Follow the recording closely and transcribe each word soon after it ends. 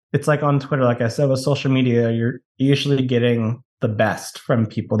it's like on Twitter, like I said, with social media, you're usually getting the best from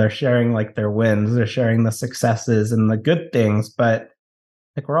people. They're sharing like their wins, they're sharing the successes and the good things. But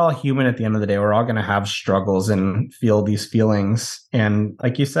like we're all human at the end of the day. We're all going to have struggles and feel these feelings. And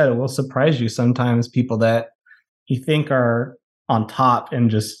like you said, it will surprise you sometimes, people that you think are on top and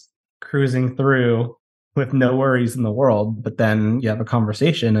just cruising through with no worries in the world. But then you have a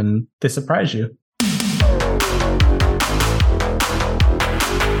conversation and they surprise you.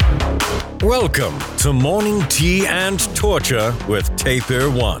 Welcome to Morning Tea and Torture with Tapir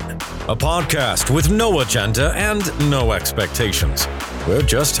One, a podcast with no agenda and no expectations. We're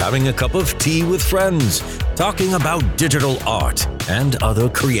just having a cup of tea with friends, talking about digital art and other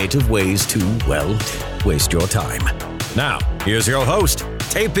creative ways to, well, waste your time. Now, here's your host,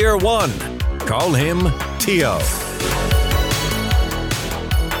 Tapir One. Call him Tio.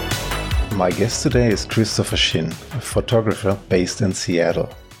 My guest today is Kristopher Shinn, a photographer based in Seattle.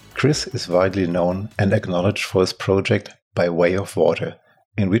 Chris is widely known and acknowledged for his project By Way of Water,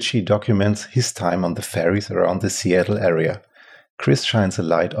 in which he documents his time on the ferries around the Seattle area. Chris shines a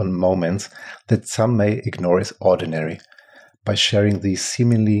light on moments that some may ignore as ordinary. By sharing these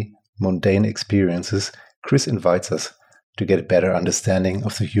seemingly mundane experiences, Chris invites us to get a better understanding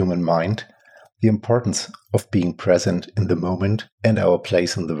of the human mind, the importance of being present in the moment, and our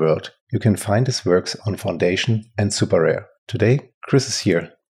place in the world. You can find his works on Foundation and Super Rare. Today, Chris is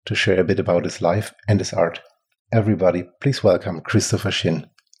here to share a bit about his life and his art. Everybody, please welcome Kristopher Shinn.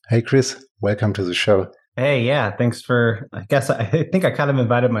 Hey Chris, welcome to the show. Hey, yeah, thanks for, I think I kind of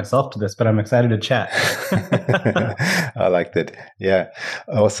invited myself to this, but I'm excited to chat. I like that. Yeah,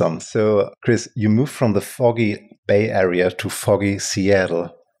 awesome. So Chris, you moved from the foggy Bay Area to foggy Seattle.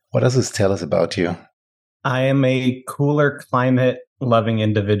 What does this tell us about you? I am a cooler climate loving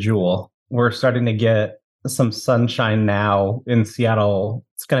individual. We're starting to get some sunshine now in Seattle.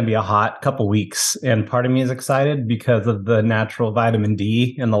 It's going to be a hot couple weeks. And part of me is excited because of the natural vitamin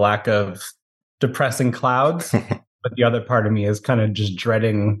D and the lack of depressing clouds. But the other part of me is kind of just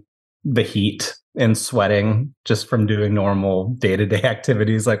dreading the heat and sweating just from doing normal day-to-day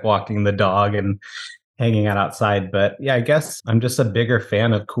activities like walking the dog and hanging out outside. But yeah, I guess I'm just a bigger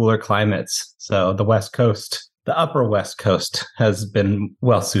fan of cooler climates. So the West Coast, the upper West Coast has been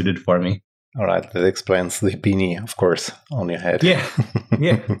well suited for me. All right, that explains the beanie, of course, on your head. Yeah,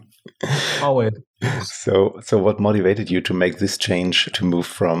 always. So what motivated you to make this change, to move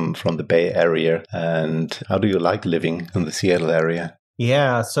from the Bay Area? And how do you like living in the Seattle area?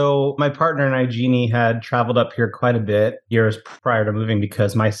 Yeah, so my partner and I, Jeannie, had traveled up here quite a bit years prior to moving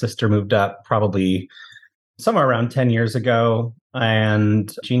because my sister moved up probably somewhere around 10 years ago.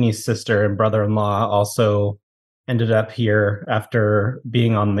 And Jeannie's sister and brother-in-law also ended up here after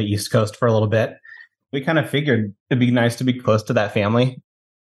being on the East Coast for a little bit. We kind of figured it'd be nice to be close to that family.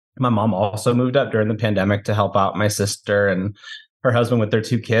 My mom also moved up during the pandemic to help out my sister and her husband with their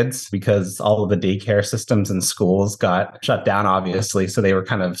two kids because all of the daycare systems and schools got shut down, obviously. So they were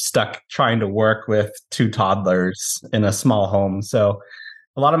kind of stuck trying to work with two toddlers in a small home. So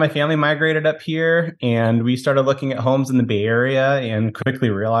a lot of my family migrated up here and we started looking at homes in the Bay Area and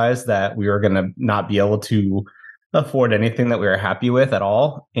quickly realized that we were going to not be able to afford anything that we were happy with at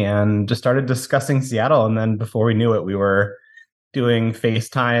all, and just started discussing Seattle. And then before we knew it, we were doing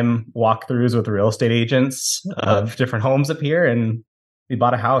FaceTime walkthroughs with real estate agents of different homes up here. And we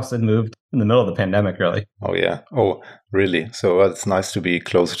bought a house and moved in the middle of the pandemic, really. Oh, yeah. Oh, really? So it's nice to be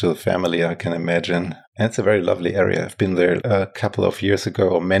closer to the family, I can imagine. And it's a very lovely area. I've been there a couple of years ago,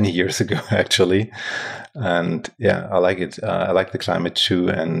 or many years ago, actually. And yeah, I like it. I like the climate too.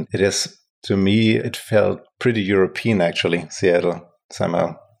 And it is, to me, it felt pretty European, actually, Seattle,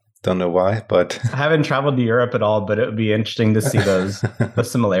 somehow. Don't know why, but I haven't traveled to Europe at all, but it would be interesting to see those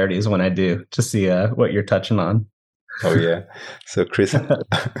similarities when I do, to see what you're touching on. Oh, yeah. So, Chris,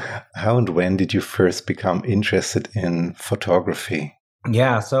 how and when did you first become interested in photography?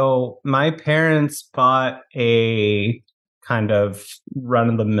 Yeah, so my parents bought a kind of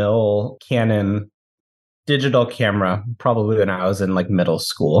run-of-the-mill Canon digital camera, probably when I was in like middle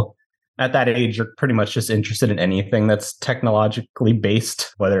school. At that age, you're pretty much just interested in anything that's technologically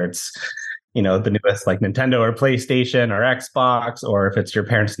based, whether it's, the newest like Nintendo or PlayStation or Xbox, or if it's your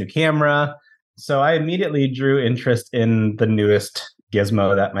parents' new camera. So I immediately drew interest in the newest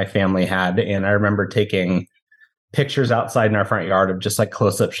gizmo that my family had. And I remember taking pictures outside in our front yard of just like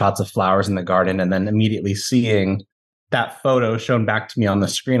close-up shots of flowers in the garden, and then immediately seeing that photo shown back to me on the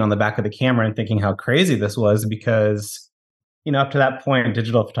screen on the back of the camera and thinking how crazy this was because up to that point,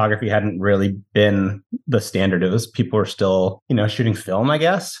 digital photography hadn't really been the standard. It was people were still, shooting film, I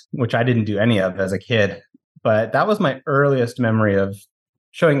guess, which I didn't do any of as a kid. But that was my earliest memory of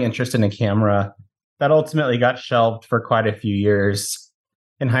showing interest in a camera. That ultimately got shelved for quite a few years.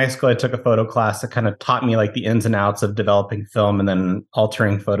 In high school, I took a photo class that kind of taught me like the ins and outs of developing film and then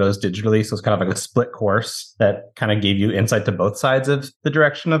altering photos digitally. So it's kind of like a split course that kind of gave you insight to both sides of the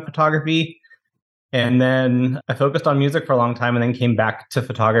direction of photography. And then I focused on music for a long time and then came back to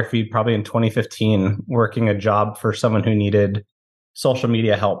photography probably in 2015, working a job for someone who needed social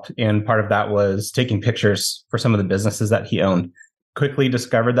media help. And part of that was taking pictures for some of the businesses that he owned. Quickly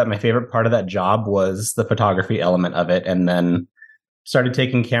discovered that my favorite part of that job was the photography element of it. And then started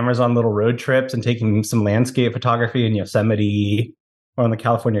taking cameras on little road trips and taking some landscape photography in Yosemite or on the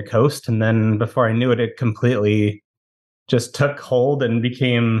California coast. And then before I knew it, it completely just took hold and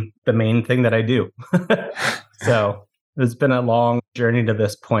became the main thing that I do. So it's been a long journey to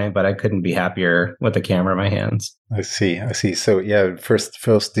this point, but I couldn't be happier with the camera in my hands. I see. So yeah, first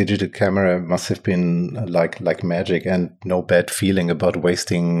digital camera must have been like magic, and no bad feeling about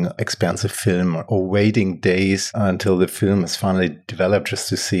wasting expensive film or waiting days until the film is finally developed just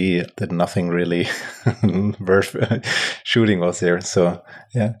to see that nothing really worth shooting was there. So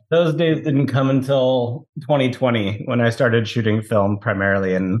yeah. Those days didn't come until 2020 when I started shooting film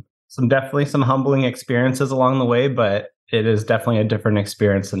primarily, and definitely some humbling experiences along the way, but it is definitely a different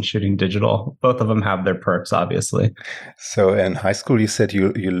experience than shooting digital. Both of them have their perks, obviously. So in high school, you said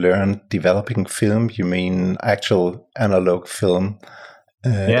you learned developing film. You mean actual analog film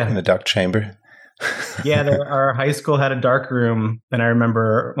in a dark chamber? Yeah, our high school had a dark room. And I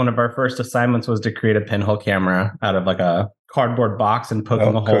remember one of our first assignments was to create a pinhole camera out of like a cardboard box and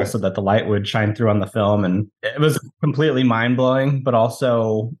poking a hole so that the light would shine through on the film. And it was completely mind-blowing, but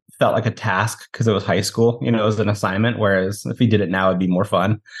also felt like a task because it was high school. It was an assignment, whereas if you did it now, it'd be more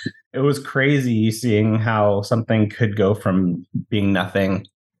fun. It was crazy seeing how something could go from being nothing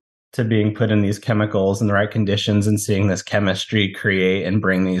to being put in these chemicals in the right conditions and seeing this chemistry create and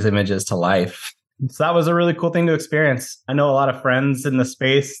bring these images to life. So that was a really cool thing to experience. I know a lot of friends in the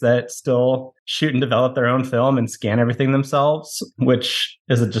space that still shoot and develop their own film and scan everything themselves, which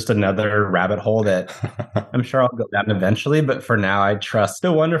is just another rabbit hole that I'm sure I'll go down eventually. But for now, I trust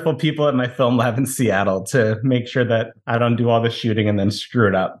the wonderful people at my film lab in Seattle to make sure that I don't do all the shooting and then screw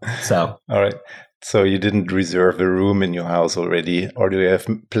it up. So, all right. So you didn't reserve a room in your house already, or do you have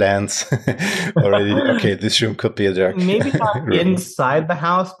plans already? Okay, this room could be a dark maybe not room. Inside the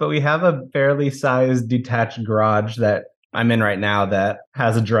house, but we have a fairly sized detached garage that I'm in right now that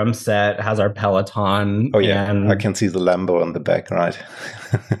has a drum set, has our Peloton. Oh yeah, I can see the Lambo on the back, right?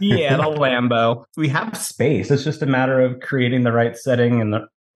 Yeah, the Lambo. We have space. It's just a matter of creating the right setting and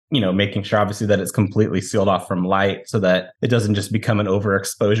making sure obviously that it's completely sealed off from light so that it doesn't just become an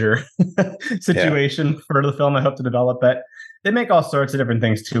overexposure situation for the film I hope to develop. But they make all sorts of different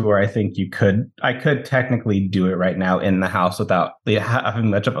things too, where I think I could technically do it right now in the house without having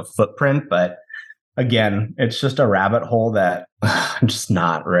much of a footprint. But again, it's just a rabbit hole that I'm just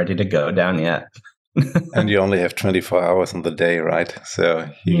not ready to go down yet. And you only have 24 hours in the day, right? So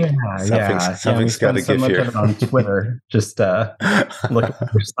something's got to give you. On Twitter, just looking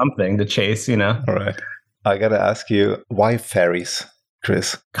for something to chase, All right. I got to ask you, why ferries,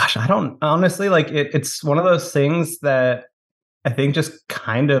 Chris? Gosh, I don't honestly it's one of those things that I think just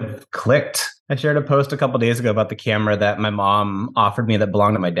kind of clicked. I shared a post a couple of days ago about the camera that my mom offered me that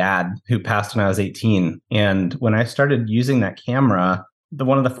belonged to my dad, who passed when I was 18. And when I started using that camera,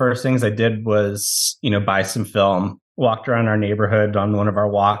 one of the first things I did was, buy some film, walked around our neighborhood on one of our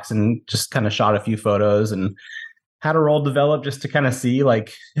walks and just kind of shot a few photos and had a roll develop just to kind of see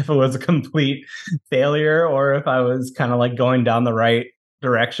if it was a complete failure or if I was kind of going down the right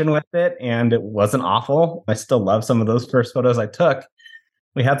direction with it. And it wasn't awful. I still love some of those first photos I took.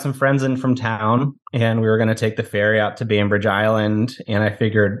 We had some friends in from town and we were going to take the ferry out to Bainbridge Island. And I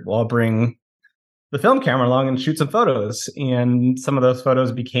figured, well, I'll bring the film camera along and shoot some photos. And some of those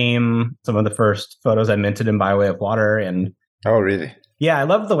photos became some of the first photos I minted in By Way of Water. And oh, really? Yeah, I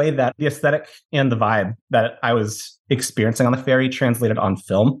love the way that the aesthetic and the vibe that I was experiencing on the ferry translated on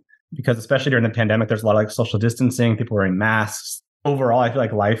film, because especially during the pandemic, there's a lot of social distancing, people wearing masks. Overall, I feel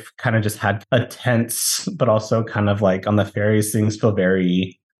like life kind of just had a tense, but also kind of on the ferries, things feel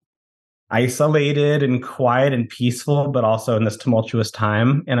very isolated and quiet and peaceful, but also in this tumultuous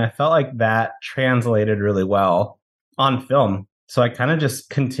time. And I felt like that translated really well on film. So I kind of just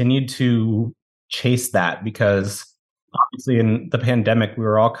continued to chase that because obviously in the pandemic, we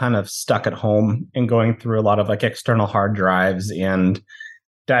were all kind of stuck at home and going through a lot of external hard drives and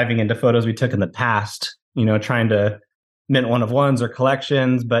diving into photos we took in the past, trying to mint one-of-ones or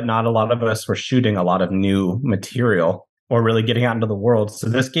collections, but not a lot of us were shooting a lot of new material or really getting out into the world. So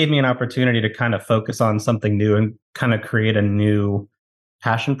this gave me an opportunity to kind of focus on something new and kind of create a new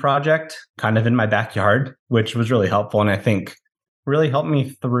passion project kind of in my backyard, which was really helpful. And I think really helped me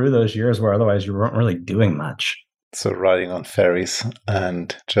through those years where otherwise you weren't really doing much. So riding on ferries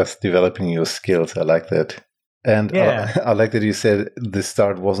and just developing your skills. I like that. And Yeah. I like that you said the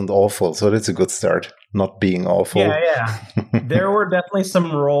start wasn't awful. So that's a good start, not being awful. Yeah. There were definitely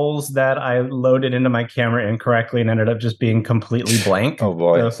some rolls that I loaded into my camera incorrectly and ended up just being completely blank. Oh,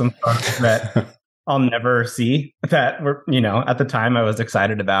 boy. So some photos that I'll never see that were, at the time I was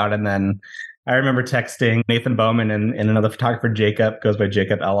excited about. And then I remember texting Nathan Bowman and another photographer, Jacob, goes by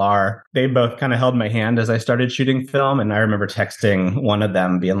Jacob LR. They both kind of held my hand as I started shooting film. And I remember texting one of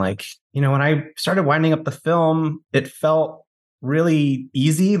them being like, when I started winding up the film, it felt really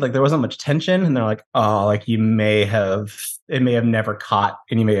easy. Like there wasn't much tension. And they're like, oh, like it may have never caught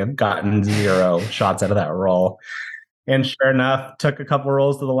and you may have gotten 0 shots out of that roll. And sure enough, took a couple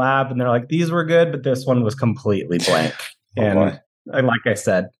rolls to the lab and they're like, these were good, but this one was completely blank. And like I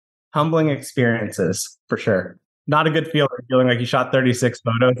said, humbling experiences for sure. Not a good feeling like you shot 36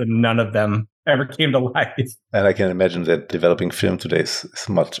 photos and none of them ever came to life. And I can imagine that developing film today is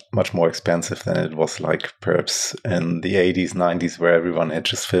much, much more expensive than it was like perhaps in the 80s, 90s, where everyone had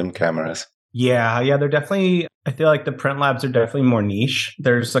just film cameras. Yeah, they're definitely, I feel like the print labs are definitely more niche.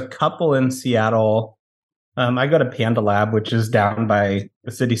 There's a couple in Seattle. I go to Panda Lab, which is down by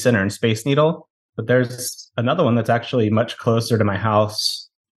the city center in Space Needle. But there's another one that's actually much closer to my house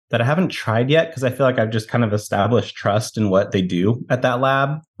that I haven't tried yet because I feel like I've just kind of established trust in what they do at that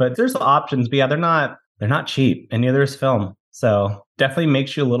lab. But there's options. But yeah, they're not cheap, and neither is film. So definitely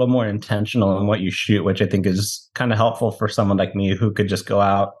makes you a little more intentional in what you shoot, which I think is kind of helpful for someone like me who could just go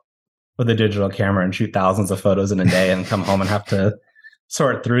out with a digital camera and shoot thousands of photos in a day and come home and have to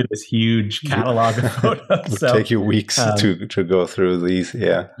sort through this huge catalog of photos. It would take you weeks to go through these.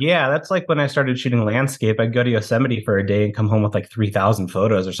 Yeah, that's like when I started shooting landscape. I'd go to Yosemite for a day and come home with like 3,000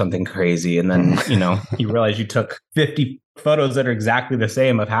 photos or something crazy. And then, you realize you took 50 photos that are exactly the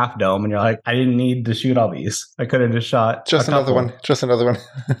same of Half Dome. And you're like, I didn't need to shoot all these. I could have just shot just another one.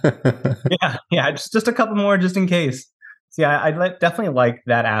 Yeah, just a couple more just in case. So yeah, I definitely like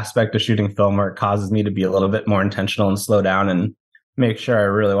that aspect of shooting film where it causes me to be a little bit more intentional and slow down and make sure I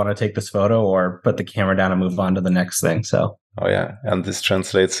really want to take this photo or put the camera down and move on to the next thing. So. Oh yeah, and this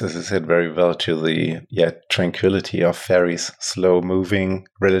translates, as I said, very well to the tranquility of ferries, slow moving,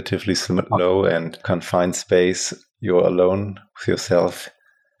 relatively slow and confined space. You're alone with yourself.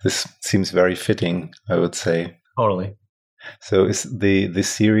 This seems very fitting, I would say. Totally. So is the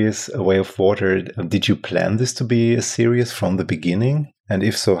series A Way of Water, did you plan this to be a series from the beginning? And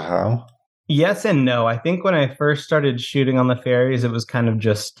if so, how? Yes and no. I think when I first started shooting on the ferries, it was kind of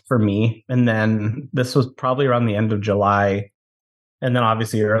just for me. And then this was probably around the end of July. And then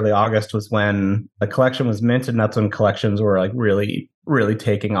obviously early August was when the collection was minted. And that's when collections were like really, really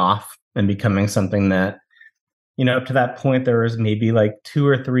taking off and becoming something that, up to that point, there was maybe like 2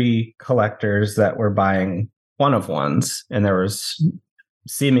 or 3 collectors that were buying one-of-ones. And there was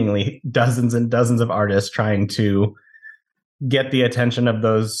seemingly dozens and dozens of artists trying to get the attention of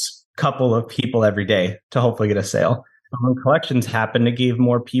those couple of people every day to hopefully get a sale. When collections happened, it gave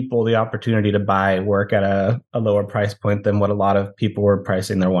more people the opportunity to buy work at a lower price point than what a lot of people were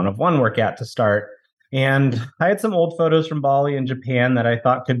pricing their one-of-one work at to start. And I had some old photos from Bali and Japan that I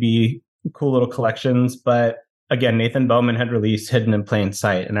thought could be cool little collections. But again, Nathan Bowman had released Hidden in Plain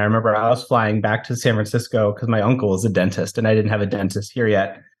Sight. And I remember I was flying back to San Francisco because my uncle was a dentist and I didn't have a dentist here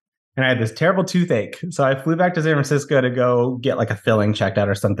yet. And I had this terrible toothache. So I flew back to San Francisco to go get like a filling checked out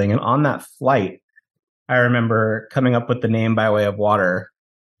or something. And on that flight, I remember coming up with the name By Way of Water.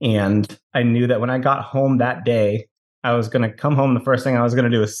 And I knew that when I got home that day, I was going to come home. The first thing I was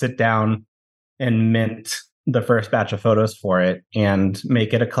going to do is sit down and mint the first batch of photos for it and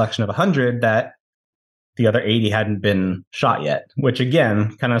make it a collection of 100 that the other 80 hadn't been shot yet, which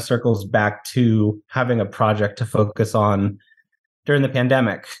again kind of circles back to having a project to focus on during the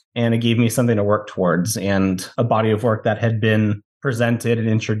pandemic. And it gave me something to work towards and a body of work that had been presented and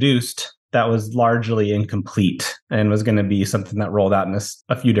introduced that was largely incomplete and was going to be something that rolled out in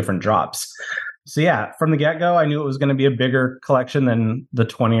a few different drops. So yeah, from the get-go, I knew it was going to be a bigger collection than the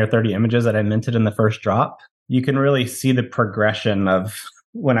 20 or 30 images that I minted in the first drop. You can really see the progression of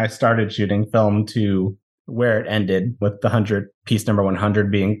when I started shooting film to where it ended, with the piece number 100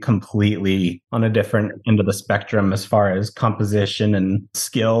 being completely on a different end of the spectrum as far as composition and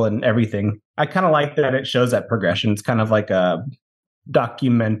skill and everything. I kind of like that it shows that progression. It's kind of like a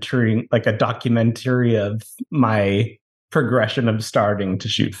documentary of my progression of starting to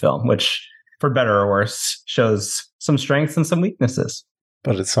shoot film, which for better or worse shows some strengths and some weaknesses.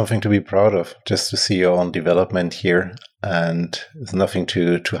 But it's something to be proud of, just to see your own development here. and there's nothing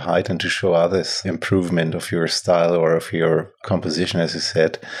to hide and to show others improvement of your style or of your composition, as you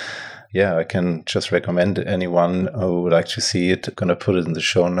said. Yeah, I can just recommend anyone who would like to see it. I'm going to put it in the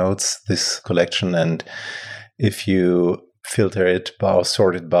show notes, this collection. And if you filter it or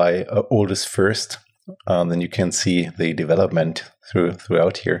sort it by oldest first, then you can see the development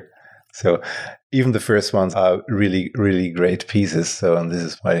throughout here. So even the first ones are really, really great pieces. So, and this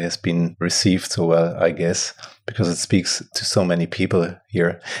is why it has been received so well, I guess, because it speaks to so many people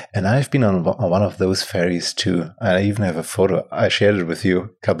here. And I've been on one of those ferries too. And I even have a photo. I shared it with you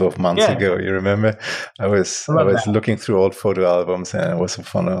a couple of months ago. You remember? I was looking through old photo albums, and I was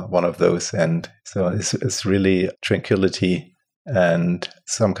on one of those. And so it's really tranquility and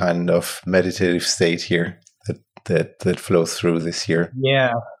some kind of meditative state here that flows through this year.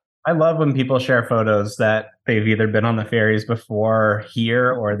 Yeah. I love when people share photos that they've either been on the ferries before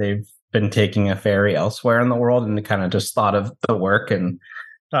here or they've been taking a ferry elsewhere in the world and kind of just thought of the work. And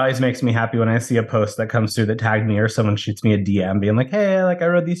it always makes me happy when I see a post that comes through that tagged me or someone shoots me a DM being like, hey, like I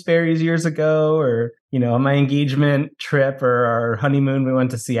rode these ferries years ago, or, you know, on my engagement trip or our honeymoon, we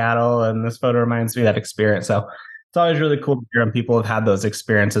went to Seattle and this photo reminds me of that experience. So it's always really cool to hear when people have had those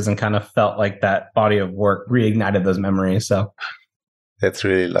experiences and kind of felt like that body of work reignited those memories. So that's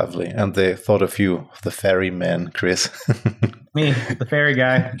really lovely. And they thought of you, the ferryman, Chris. Me, the ferry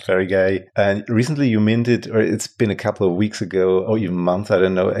guy. Ferry guy. And recently you minted, or it's been a couple of weeks ago, or even months, I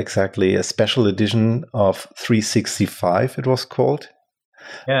don't know exactly, a special edition of 365, it was called.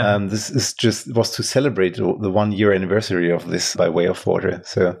 Yeah. This is it was to celebrate the 1 year anniversary of this by Way of Water.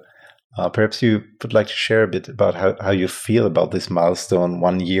 So perhaps you would like to share a bit about how you feel about this milestone,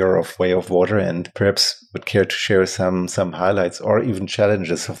 1 year of Way of Water, and perhaps would care to share some highlights or even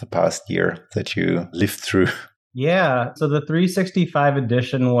challenges of the past year that you lived through. Yeah. So the 365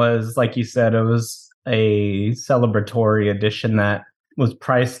 edition was, like you said, it was a celebratory edition that was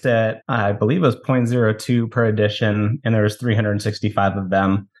priced at, I believe it was 0.02 per edition, and there was 365 of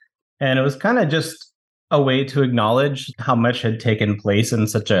them. And it was kind of just a way to acknowledge how much had taken place in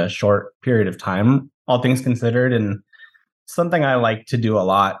such a short period of time, all things considered. And something I like to do a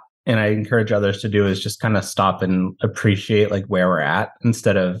lot, and I encourage others to do, is just kind of stop and appreciate like where we're at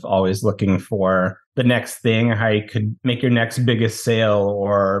instead of always looking for the next thing or how you could make your next biggest sale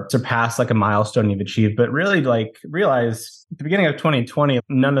or surpass like a milestone you've achieved. But really like realize at the beginning of 2020,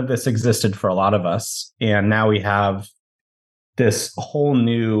 none of this existed for a lot of us. And now we have this whole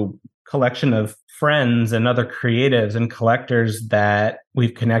new collection of friends and other creatives and collectors that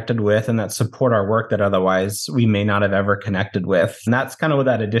we've connected with and that support our work that otherwise we may not have ever connected with. And that's kind of what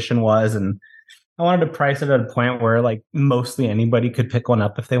that edition was. And I wanted to price it at a point where like mostly anybody could pick one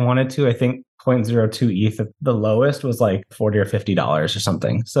up if they wanted to. I think 0.02 ETH, the lowest, was like $40 or $50 or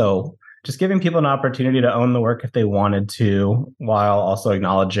something. So just giving people an opportunity to own the work if they wanted to, while also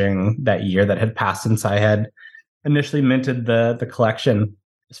acknowledging that year that had passed since I had initially minted the collection.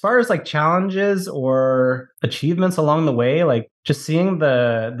 As far as like challenges or achievements along the way, like just seeing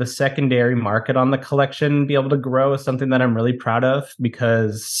the secondary market on the collection be able to grow is something that I'm really proud of,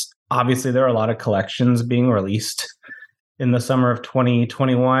 because obviously there are a lot of collections being released in the summer of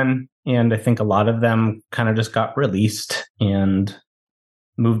 2021. And I think a lot of them kind of just got released and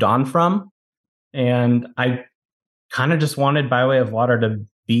moved on from. And I kind of just wanted By Way of Water to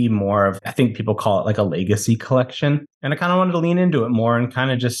be more of, I think people call it like a legacy collection. And I kind of wanted to lean into it more and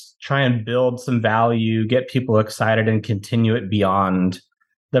kind of just try and build some value, get people excited and continue it beyond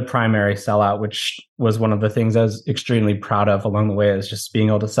the primary sellout, which was one of the things I was extremely proud of along the way, is just being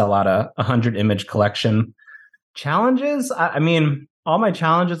able to sell out a 100 image collection. Challenges, I mean, all my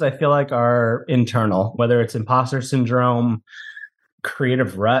challenges I feel like are internal, whether it's imposter syndrome,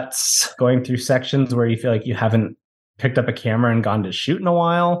 creative ruts, going through sections where you feel like you haven't picked up a camera and gone to shoot in a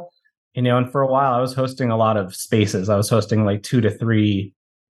while, you know. And for a while I was hosting a lot of spaces. I was hosting like 2 to 3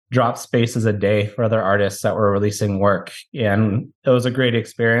 drop spaces a day for other artists that were releasing work. And it was a great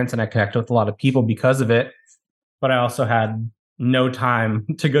experience and I connected with a lot of people because of it. But I also had no time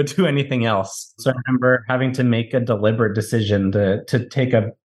to go do anything else. So I remember having to make a deliberate decision to take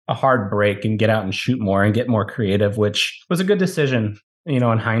a hard break and get out and shoot more and get more creative, which was a good decision, you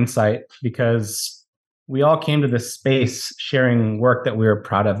know, in hindsight, because we all came to this space sharing work that we were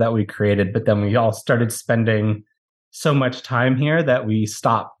proud of, that we created, but then we all started spending so much time here that we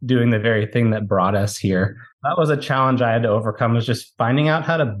stopped doing the very thing that brought us here. That was a challenge I had to overcome, was just finding out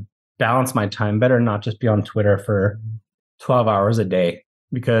how to balance my time better, not just be on Twitter for 12 hours a day,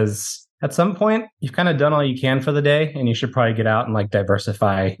 because at some point you've kind of done all you can for the day and you should probably get out and like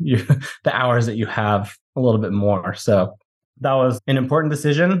diversify the hours that you have a little bit more. So that was an important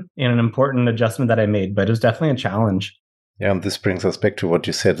decision and an important adjustment that I made, but it was definitely a challenge. Yeah, and this brings us back to what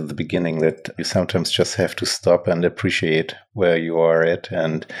you said at the beginning, that you sometimes just have to stop and appreciate where you are at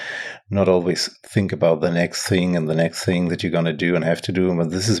and not always think about the next thing and the next thing that you're going to do and have to do. But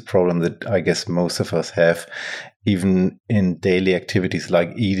this is a problem that I guess most of us have, even in daily activities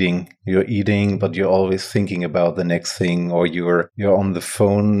like eating. You're eating, but you're always thinking about the next thing, or you're on the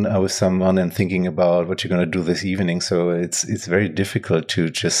phone with someone and thinking about what you're going to do this evening. So it's very difficult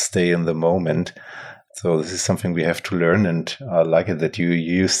to just stay in the moment. So this is something we have to learn, and I like it that you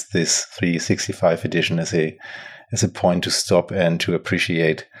use this 365 edition as a point to stop and to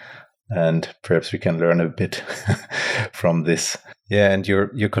appreciate. And perhaps we can learn a bit from this. Yeah, and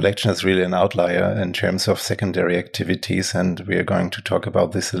your collection is really an outlier in terms of secondary activities, and we are going to talk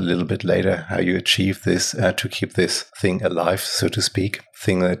about this a little bit later, how you achieve this to keep this thing alive, so to speak,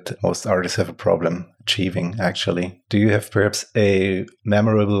 thing that most artists have a problem achieving, actually. Do you have perhaps a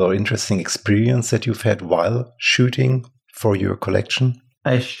memorable or interesting experience that you've had while shooting for your collection?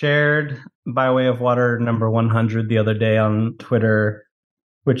 I shared By Way of Water number 100 the other day on Twitter,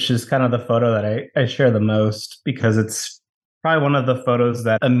 which is kind of the photo that I share the most, because it's probably one of the photos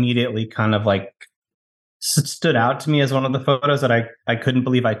that immediately kind of like stood out to me as one of the photos that I couldn't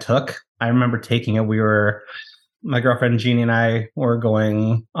believe I took. I remember taking it. My girlfriend Jeannie and I were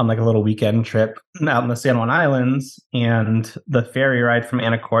going on like a little weekend trip out in the San Juan Islands, and the ferry ride from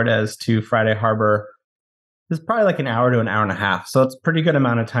Anacortes to Friday Harbor is probably like an hour to an hour and a half. So it's a pretty good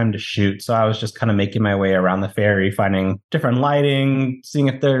amount of time to shoot. So I was just kind of making my way around the ferry, finding different lighting, seeing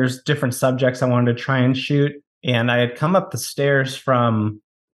if there's different subjects I wanted to try and shoot. And I had come up the stairs from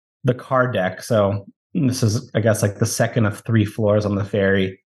the car deck. So this is, I guess, like the second of 3 floors on the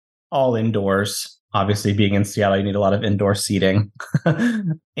ferry, all indoors. Obviously, being in Seattle, you need a lot of indoor seating.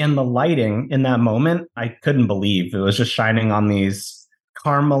 And the lighting in that moment, I couldn't believe. It was just shining on these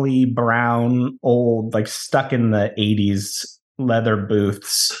caramely brown, old, like stuck in the 80s leather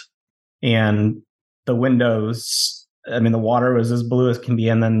booths. And the windows, I mean, the water was as blue as can be.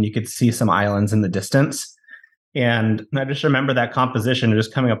 And then you could see some islands in the distance. And I just remember that composition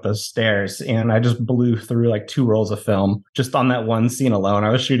just coming up those stairs. And I just blew through like 2 rolls of film just on that one scene alone. I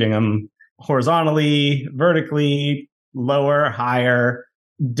was shooting them horizontally, vertically, lower, higher,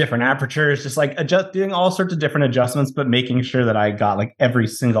 different apertures, just like doing all sorts of different adjustments, but making sure that I got like every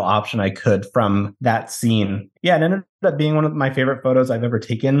single option I could from that scene. Yeah, it ended up being one of my favorite photos I've ever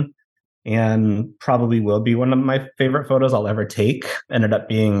taken, and probably will be one of my favorite photos I'll ever take.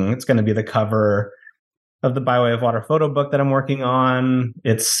 It's going to be the cover of the By Way of Water photo book that I'm working on.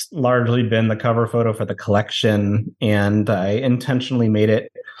 It's largely been the cover photo for the collection, and I intentionally made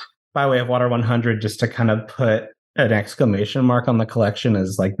it By Way of Water 100 just to kind of put an exclamation mark on the collection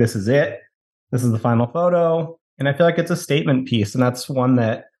as like, this is it. This is the final photo. And I feel like it's a statement piece. And that's one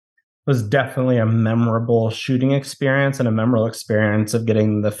that was definitely a memorable shooting experience and a memorable experience of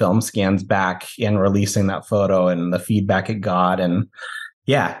getting the film scans back and releasing that photo and the feedback it got. And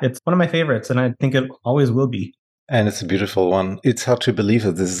yeah, it's one of my favorites, and I think it always will be. And it's a beautiful one. It's hard to believe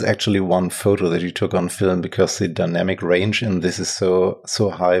that this is actually one photo that you took on film, because the dynamic range in this is so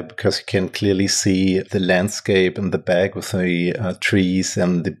high, because you can clearly see the landscape in the back with the trees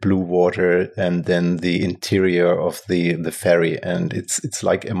and the blue water, and then the interior of the ferry. And it's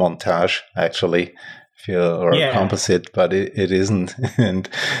like a montage, actually, or a composite, but it isn't. And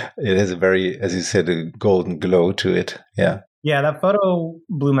it has a very, as you said, a golden glow to it. Yeah. Yeah, that photo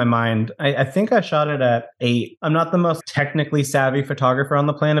blew my mind. I think I shot it at 8. I'm not the most technically savvy photographer on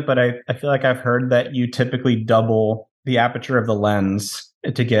the planet, but I feel like I've heard that you typically double the aperture of the lens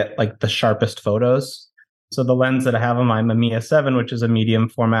to get like the sharpest photos. So the lens that I have on my Mamiya 7, which is a medium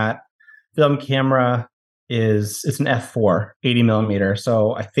format film camera, it's an f4, 80 millimeter.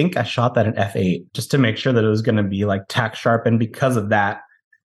 So I think I shot that at f8 just to make sure that it was going to be like tack sharp. And because of that,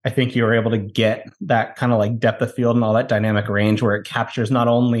 I think you were able to get that kind of like depth of field and all that dynamic range where it captures not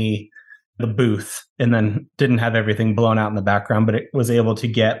only the booth and then didn't have everything blown out in the background, but it was able to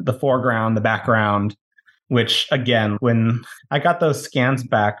get the foreground, the background, which again, when I got those scans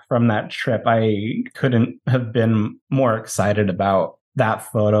back from that trip, I couldn't have been more excited about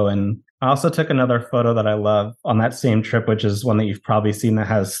that photo. And I also took another photo that I love on that same trip, which is one that you've probably seen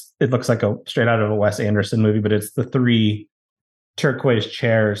it looks like a straight out of a Wes Anderson movie, but it's the 3 turquoise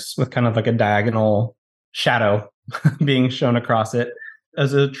chairs with kind of like a diagonal shadow being shown across it. It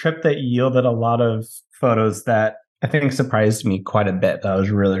was a trip that yielded a lot of photos that I think surprised me quite a bit, that I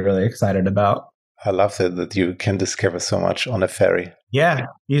was really, really excited about. I love that you can discover so much on a ferry. Yeah,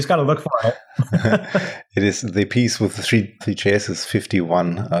 you just got to look for it. It is the piece with the three chairs is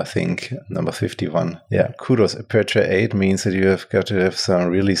 51, I think, number 51. Yeah, kudos. Aperture 8 means that you have got to have some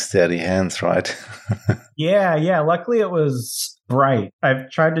really steady hands, right? Yeah. Luckily, it was bright. I've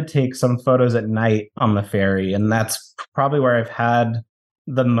tried to take some photos at night on the ferry, and that's probably where I've had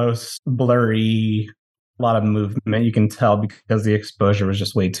the most blurry, a lot of movement. You can tell because the exposure was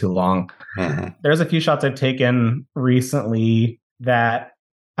just way too long. Mm-hmm. There's a few shots I've taken recently that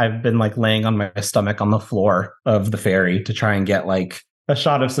I've been like laying on my stomach on the floor of the ferry to try and get like a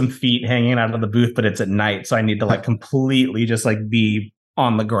shot of some feet hanging out of the booth, but it's at night. So I need to like completely just like be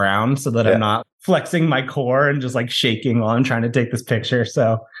on the ground so that I'm not flexing my core and just like shaking while I'm trying to take this picture.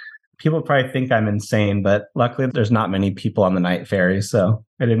 So people probably think I'm insane, but luckily there's not many people on the night ferry, so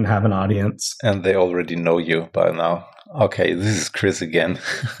I didn't have an audience. And they already know you by now. Okay, this is Chris again.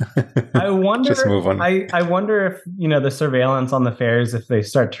 I wonder. Just move on. I wonder if the surveillance on the ferries, if they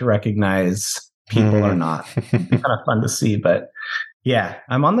start to recognize people or not. It's kind of fun to see, but yeah,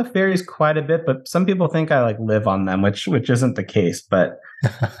 I'm on the ferries quite a bit. But some people think I like live on them, which isn't the case. But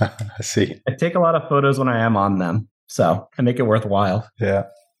I see. I take a lot of photos when I am on them, so I make it worthwhile. Yeah.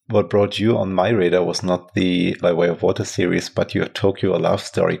 What brought you on my radar was not the By Way of Water series, but your Tokyo Love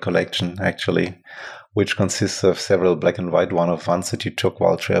Story collection, actually, which consists of several black and white one-of-ones that you took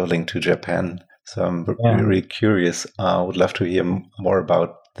while traveling to Japan. So I'm really curious. I would love to hear more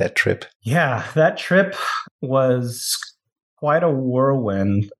about that trip. Yeah, that trip was quite a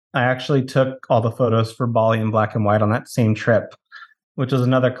whirlwind. I actually took all the photos for Bali in black and white on that same trip, which is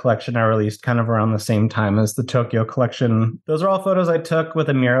another collection I released kind of around the same time as the Tokyo collection. Those are all photos I took with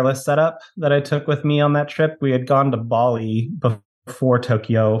a mirrorless setup that I took with me on that trip. We had gone to Bali before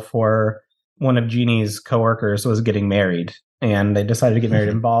Tokyo for one of Jeannie's coworkers was getting married, and they decided to get married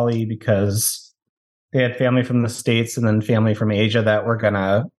in Bali because they had family from the States and then family from Asia that were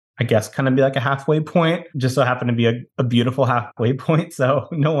gonna, I guess, kind of be like a halfway point. Just so happened to be a beautiful halfway point. So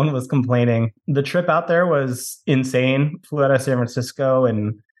no one was complaining. The trip out there was insane. Flew out of San Francisco,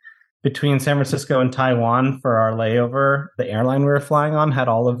 and between San Francisco and Taiwan for our layover, the airline we were flying on had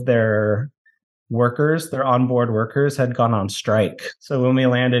all of their workers, their onboard workers had gone on strike. So when we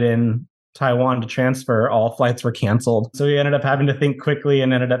landed in Taiwan to transfer, all flights were canceled. So we ended up having to think quickly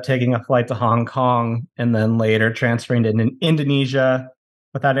and ended up taking a flight to Hong Kong and then later transferring to Indonesia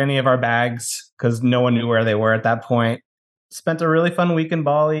without any of our bags because no one knew where they were at that point. Spent a really fun week in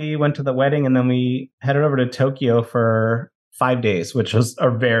Bali, went to the wedding, and then we headed over to Tokyo for 5 days, which was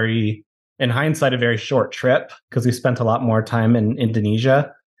in hindsight, a very short trip because we spent a lot more time in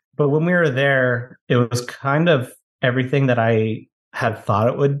Indonesia. But when we were there, it was kind of everything that I had thought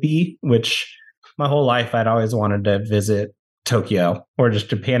it would be, which my whole life I'd always wanted to visit Tokyo or just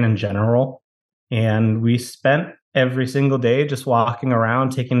Japan in general. And we spent every single day just walking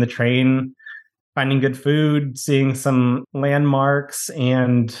around, taking the train, finding good food, seeing some landmarks.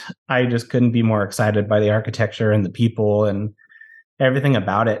 And I just couldn't be more excited by the architecture and the people and everything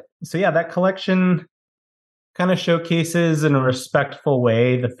about it. So yeah, that collection kind of showcases in a respectful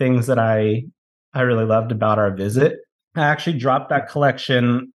way the things that I really loved about our visit. I actually dropped that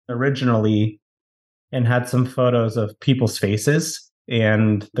collection originally and had some photos of people's faces.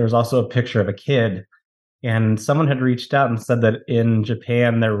 And there's also a picture of a kid. And someone had reached out and said that in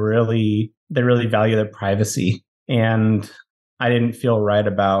Japan, they really value their privacy. And I didn't feel right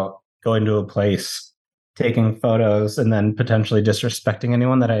about going to a place, taking photos, and then potentially disrespecting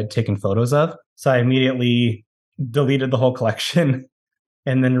anyone that I had taken photos of. So I immediately deleted the whole collection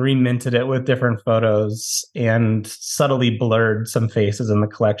and then reminted it with different photos and subtly blurred some faces in the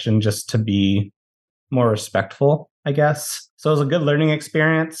collection just to be more respectful, I guess. So it was a good learning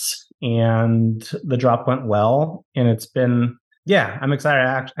experience and the drop went well. And it's been, I'm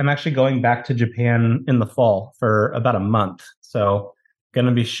excited. I'm actually going back to Japan in the fall for about a month. So going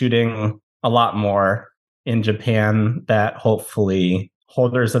to be shooting a lot more in Japan that hopefully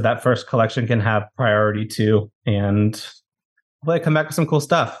holders of that first collection can have priority to. And hopefully I come back with some cool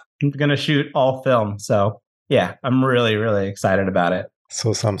stuff. I'm going to shoot all film. So yeah, I'm really, really excited about it.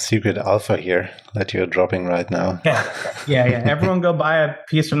 So some secret alpha here that you're dropping right now. Yeah. Everyone go buy a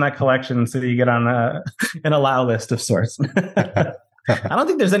piece from that collection so you get on an allow list of sorts. I don't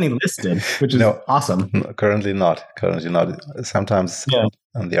think there's any listed, which is awesome. Currently not. Sometimes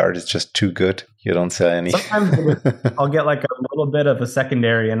the art is just too good. You don't sell any. Sometimes I'll get like a little bit of a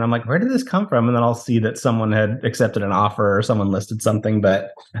secondary and I'm like, where did this come from? And then I'll see that someone had accepted an offer or someone listed something.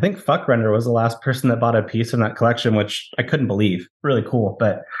 But I think Fuck Render was the last person that bought a piece in that collection, which I couldn't believe. Really cool.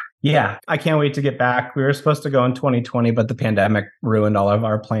 But Yeah, I can't wait to get back. We were supposed to go in 2020, but the pandemic ruined all of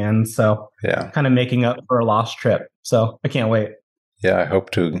our plans. So Yeah. kind of making up for a lost trip. So I can't wait. Yeah, I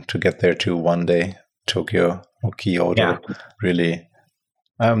hope to get there too one day. Tokyo or Kyoto. Yeah. Really,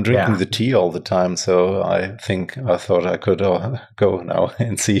 I'm drinking Yeah. the tea all the time, so I thought I could go now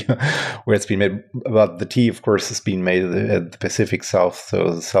and see where it's been made. But the tea, of course, has been made at the Pacific South,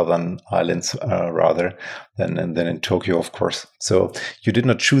 so the southern islands rather than in Tokyo, of course. So you did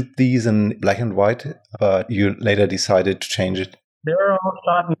not shoot these in black and white, but you later decided to change it. They were all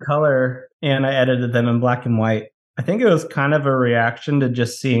shot in color and I edited them in black and white. I think it was kind of a reaction to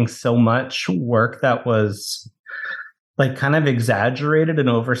just seeing so much work that was like kind of exaggerated and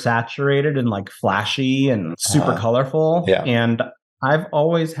oversaturated and like flashy and super colorful. Yeah. And I've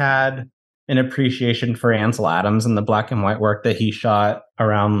always had an appreciation for Ansel Adams and the black and white work that he shot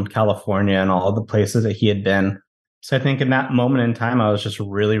around California and all the places that he had been. So I think in that moment in time, I was just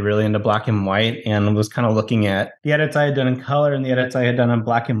really, really into black and white and was kind of looking at the edits I had done in color and the edits I had done in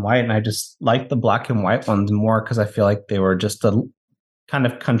black and white. And I just liked the black and white ones more because I feel like they were just a kind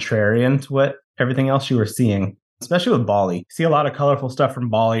of contrarian to what everything else you were seeing, especially with Bali. You see a lot of colorful stuff from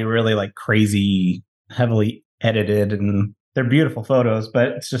Bali, really like crazy, heavily edited, and they're beautiful photos, but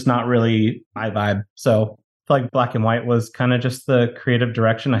it's just not really my vibe. So I feel like black and white was kind of just the creative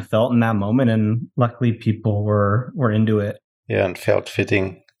direction I felt in that moment. And luckily people were into it. Yeah, and felt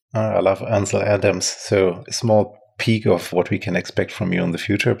fitting. I love Ansel Adams. So a small peek of what we can expect from you in the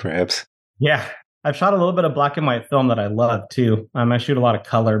future, perhaps. Yeah. I've shot a little bit of black and white film that I love too. I shoot a lot of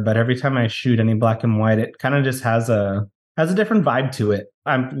color, but every time I shoot any black and white, it kind of just has a different vibe to it.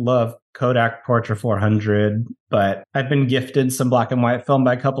 I love Kodak Portra 400, but I've been gifted some black and white film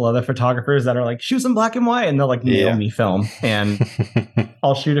by a couple other photographers that are like, shoot some black and white, and they'll like mail me film, and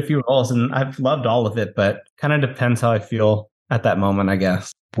I'll shoot a few rolls, and I've loved all of it, but kind of depends how I feel at that moment, I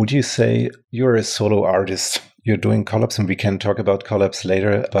guess. Would you say you're a solo artist? You're doing collabs, and we can talk about collabs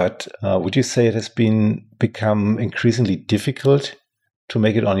later, but would you say it has become increasingly difficult to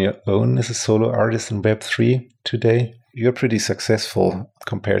make it on your own as a solo artist in Web3 today? You're pretty successful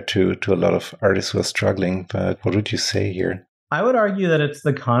compared to a lot of artists who are struggling, but what would you say here? I would argue that it's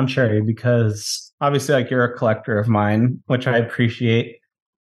the contrary, because obviously like you're a collector of mine, which I appreciate.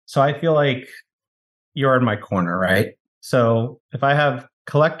 So I feel like you're in my corner, right? So if I have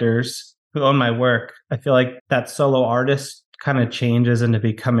collectors who own my work, I feel like that solo artist kind of changes into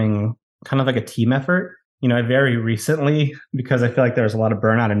becoming kind of like a team effort. You know, I very recently, because I feel like there was a lot of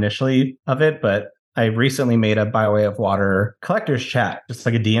burnout initially of it, but I recently made a By Way of Water collectors chat, just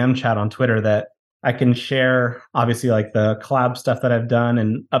like a DM chat on Twitter that I can share, obviously, like the collab stuff that I've done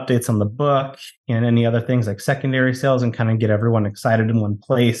and updates on the book and any other things like secondary sales, and kind of get everyone excited in one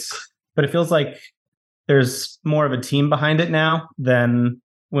place. But it feels like there's more of a team behind it now than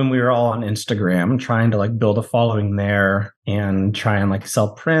when we were all on Instagram trying to like build a following there and try and like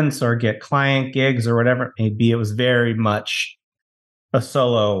sell prints or get client gigs or whatever it may be. It was very much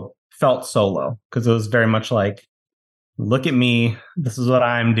felt solo, because it was very much like, look at me, this is what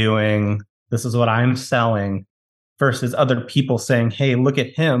I'm doing, this is what I'm selling, versus other people saying, hey, look at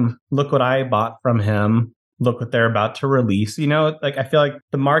him, look what I bought from him, look what they're about to release. You know, like I feel like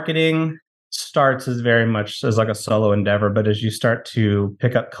the marketing starts as very much as like a solo endeavor, but as you start to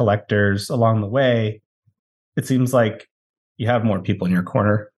pick up collectors along the way, it seems like you have more people in your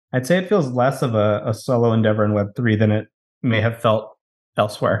corner. I'd say it feels less of a solo endeavor in Web3 than it may have felt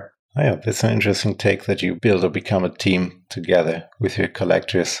elsewhere. Oh, yeah, that's an interesting take, that you build or become a team together with your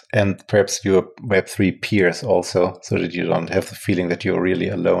collectors and perhaps your Web3 peers also, so that you don't have the feeling that you're really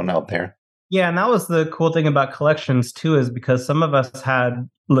alone out there. Yeah, and that was the cool thing about collections too, is because some of us had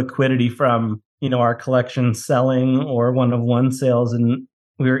liquidity from, you know, our collection selling or one-of-one sales, and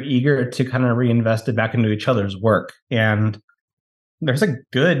we were eager to kind of reinvest it back into each other's work. And there's a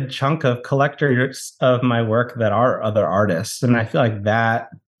good chunk of collectors of my work that are other artists. And I feel like that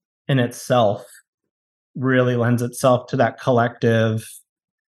in itself really lends itself to that collective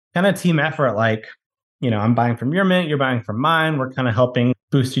kind of team effort. Like, you know, I'm buying from your mint, you're buying from mine. We're kind of helping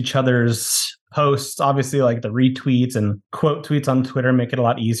boost each other's posts. Obviously, like the retweets and quote tweets on Twitter make it a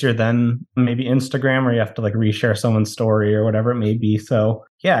lot easier than maybe Instagram, where you have to like reshare someone's story or whatever it may be. So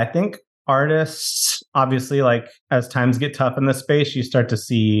yeah, I think artists, obviously, like as times get tough in this space, you start to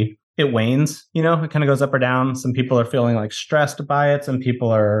see it wanes. You know, it kind of goes up or down. Some people are feeling like stressed by it. Some people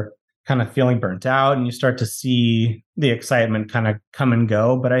are kind of feeling burnt out, and you start to see the excitement kind of come and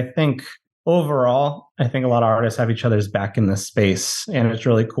go. But I think overall, I think a lot of artists have each other's back in this space. And it's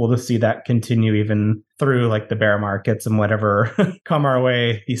really cool to see that continue even through like the bear markets and whatever come our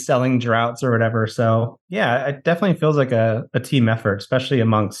way, these selling droughts or whatever. So yeah, it definitely feels like a team effort, especially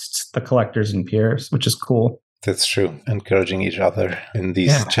amongst the collectors and peers, which is cool. That's true. Encouraging each other in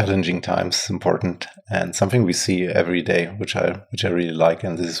these challenging times is important, and something we see every day, which I really like,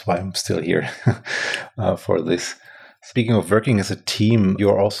 and this is why I'm still here for this. Speaking of working as a team,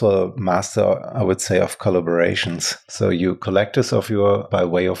 you're also a master, I would say, of collaborations. So you collectors of your By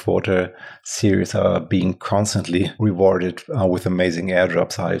Way of Water series are being constantly rewarded with amazing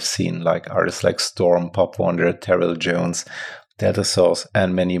airdrops I've seen, like artists like Storm, Pop Wonder, Terrell Jones, Delta Source,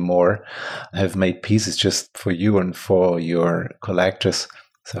 and many more have made pieces just for you and for your collectors.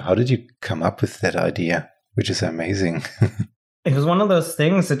 So how did you come up with that idea, which is amazing? It was one of those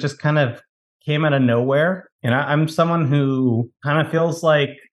things that just kind of came out of nowhere. And I'm someone who kind of feels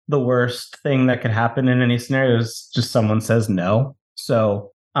like the worst thing that could happen in any scenario is just someone says no.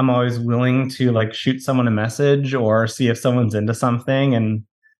 So I'm always willing to like shoot someone a message or see if someone's into something and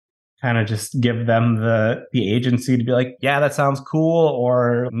kind of just give them the agency to be like, yeah, that sounds cool,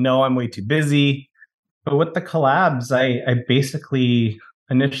 or no, I'm way too busy. But with the collabs, I basically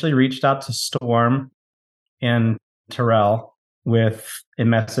initially reached out to Storm and Terrell with a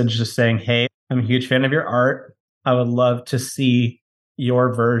message just saying, hey, I'm a huge fan of your art. I would love to see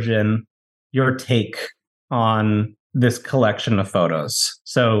your version, your take on this collection of photos.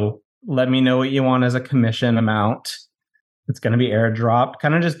 So let me know what you want as a commission amount. It's going to be airdropped.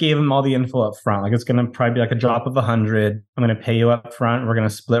 Kind of just gave them all the info up front. Like it's going to probably be like a drop of 100. I'm going to pay you up front. We're going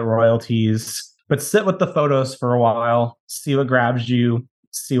to split royalties, but sit with the photos for a while, see what grabs you,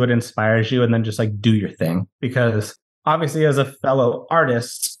 see what inspires you, and then just like do your thing. Because obviously as a fellow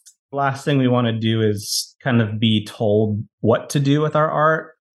artist, the last thing we want to do is kind of be told what to do with our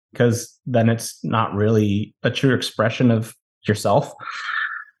art, because then it's not really a true expression of yourself.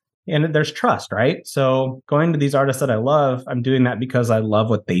 And there's trust, right? So going to these artists that I love, I'm doing that because I love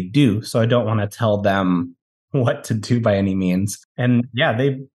what they do. So I don't want to tell them what to do by any means. And yeah,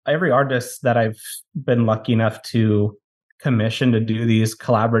 every artist that I've been lucky enough to commission to do these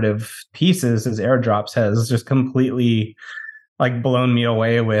collaborative pieces as airdrops has just completely like blown me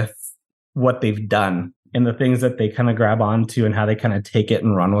away with what they've done and the things that they kind of grab onto and how they kind of take it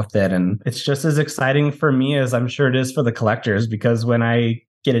and run with it. And it's just as exciting for me as I'm sure it is for the collectors, because when I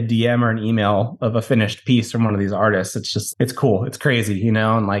get a DM or an email of a finished piece from one of these artists, it's cool. It's crazy,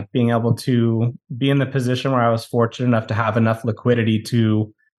 and like being able to be in the position where I was fortunate enough to have enough liquidity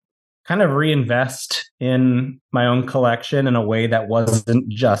to kind of reinvest in my own collection in a way that wasn't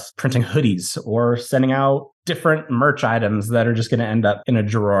just printing hoodies or sending out different merch items that are just going to end up in a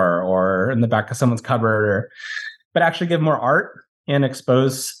drawer or in the back of someone's cupboard, but actually give more art and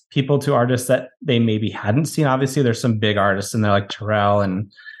expose people to artists that they maybe hadn't seen. Obviously, there's some big artists in there like Terrell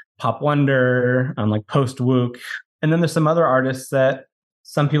and Pop Wonder and like Post Wook. And then there's some other artists that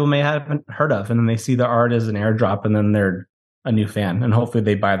some people may haven't heard of. And then they see the art as an airdrop and then they're a new fan. And hopefully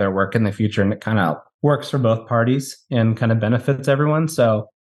they buy their work in the future. And it kind of works for both parties and kind of benefits everyone. So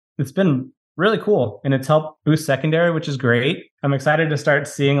it's been really cool. And it's helped boost secondary, which is great. I'm excited to start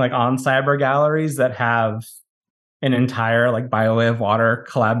seeing like on cyber galleries that have an entire like By Way of Water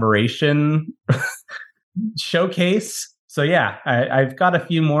collaboration showcase. So yeah, I've got a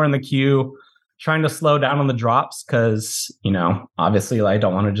few more in the queue, trying to slow down on the drops because, obviously I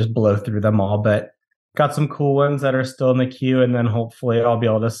don't want to just blow through them all, but got some cool ones that are still in the queue. And then hopefully I'll be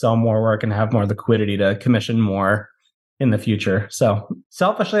able to sell more work and have more liquidity to commission more in the future. So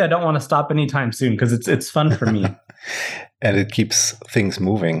selfishly, I don't want to stop anytime soon because it's fun for me. And it keeps things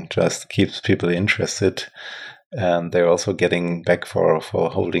moving, just keeps people interested. And they're also getting back for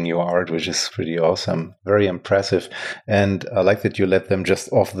holding your art, which is pretty awesome. Very impressive. And I like that you let them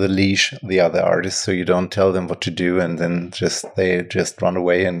just off the leash, the other artists, so you don't tell them what to do and then they just run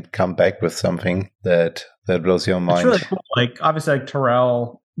away and come back with something that blows your mind. It's really cool. Like obviously like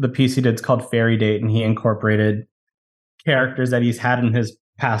Terrell, the piece he did is called Fairy Date, and he incorporated characters that he's had in his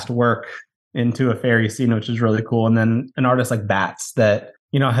past work into a fairy scene, which is really cool. And then an artist like Bats that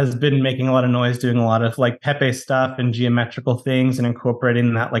has been making a lot of noise, doing a lot of like Pepe stuff and geometrical things and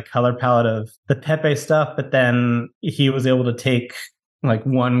incorporating that like color palette of the Pepe stuff. But then he was able to take like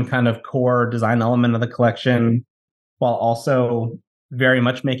one kind of core design element of the collection while also very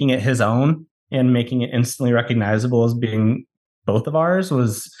much making it his own and making it instantly recognizable as being both of ours.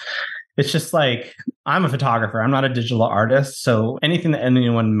 It's just like, I'm a photographer. I'm not a digital artist. So anything that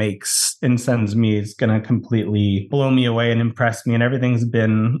anyone makes and sends me is going to completely blow me away and impress me. And everything's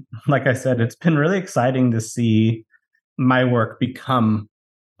been, like I said, it's been really exciting to see my work become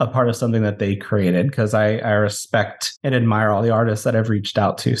a part of something that they created, because I respect and admire all the artists that I've reached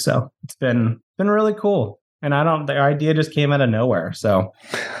out to. So it's been really cool. And the idea just came out of nowhere. So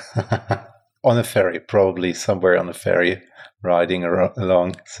on a ferry, probably somewhere on a ferry, riding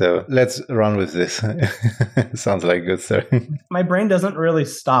along. So let's run with this. Sounds like a good story. My brain doesn't really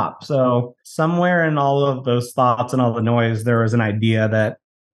stop. So somewhere in all of those thoughts and all the noise, there was an idea that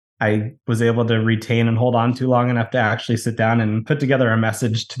I was able to retain and hold on to long enough to actually sit down and put together a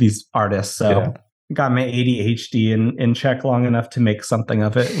message to these artists. So got my ADHD in check long enough to make something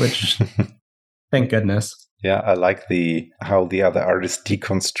of it, which thank goodness. Yeah, I like how the other artists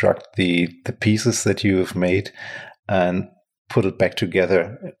deconstruct the pieces that you have made and put it back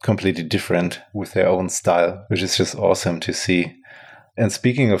together completely different with their own style, which is just awesome to see. And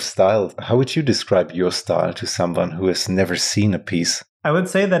speaking of style, how would you describe your style to someone who has never seen a piece? I would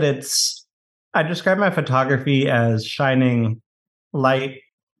say that I describe my photography as shining light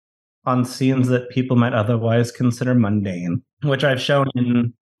on scenes that people might otherwise consider mundane, which I've shown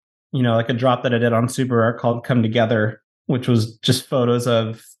in, like a drop that I did on Super Art called Come Together, which was just photos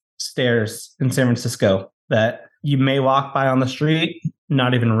of stairs in San Francisco that you may walk by on the street,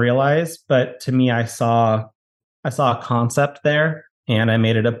 not even realize. But to me, I saw a concept there, and I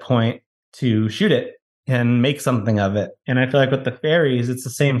made it a point to shoot it and make something of it. And I feel like with the fairies, it's the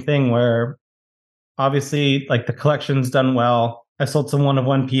same thing, where obviously like the collection's done well. I sold some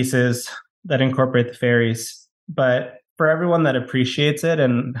one-of-one pieces that incorporate the fairies, but for everyone that appreciates it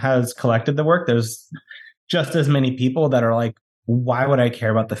and has collected the work, there's just as many people that are like, why would I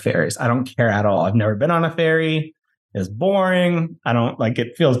care about the fairies? I don't care at all. I've never been on a ferry. It's boring. I don't like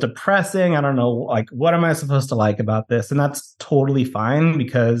it. Feels depressing. I don't know, like, what am I supposed to like about this? And that's totally fine,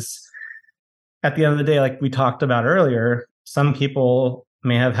 because at the end of the day, like we talked about earlier, some people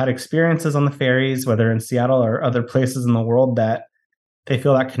may have had experiences on the ferries, whether in Seattle or other places in the world, that they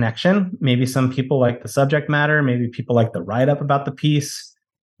feel that connection. Maybe some people like the subject matter. Maybe people like the write-up about the piece,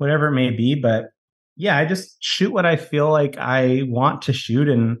 whatever it may be. But yeah, I just shoot what I feel like I want to shoot,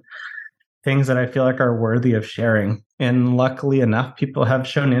 and things that I feel like are worthy of sharing. And luckily enough, people have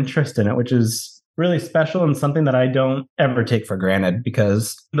shown interest in it, which is really special and something that I don't ever take for granted,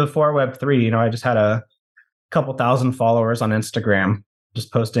 because before Web3, I just had a couple thousand followers on Instagram,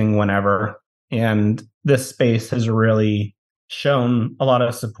 just posting whenever. And this space has really shown a lot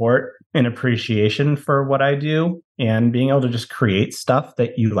of support and appreciation for what I do, and being able to just create stuff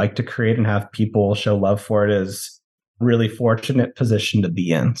that you like to create and have people show love for it is really fortunate position to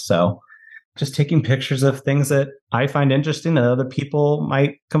be in. So just taking pictures of things that I find interesting that other people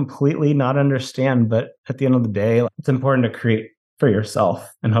might completely not understand. But at the end of the day, it's important to create for yourself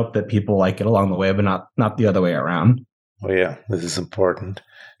and hope that people like it along the way, but not the other way around. Oh yeah, this is important.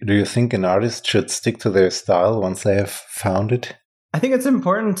 Do you think an artist should stick to their style once they have found it? I think it's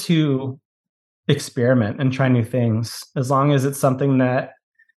important to experiment and try new things, as long as it's something that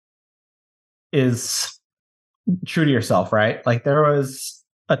is true to yourself, right? Like there was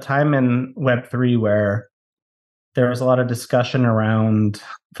a time in Web3 where there was a lot of discussion around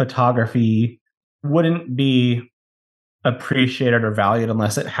photography wouldn't be appreciated or valued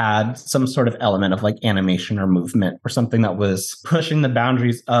unless it had some sort of element of like animation or movement or something that was pushing the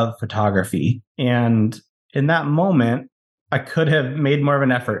boundaries of photography. And in that moment, I could have made more of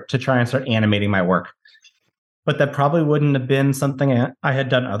an effort to try and start animating my work. But that probably wouldn't have been something I had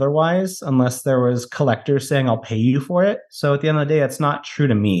done otherwise, unless there was collectors saying, I'll pay you for it. So at the end of the day, it's not true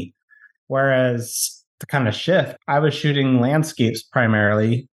to me. Whereas to kind of shift, I was shooting landscapes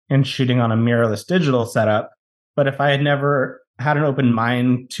primarily and shooting on a mirrorless digital setup. But if I had never had an open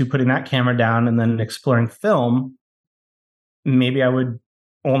mind to putting that camera down and then exploring film, maybe I would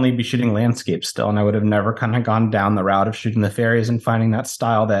only be shooting landscapes still. And I would have never kind of gone down the route of shooting the fairies and finding that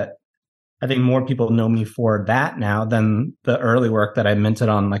style that I think more people know me for that now than the early work that I minted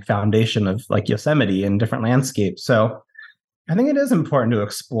on like foundation of like Yosemite and different landscapes. So I think it is important to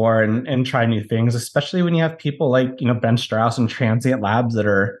explore and try new things, especially when you have people like, Ben Strauss and Transient Labs that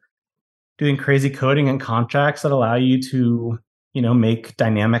are doing crazy coding and contracts that allow you to, make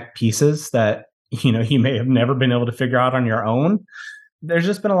dynamic pieces that, you may have never been able to figure out on your own. There's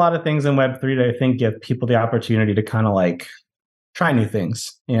just been a lot of things in Web3 that I think give people the opportunity to kind of like try new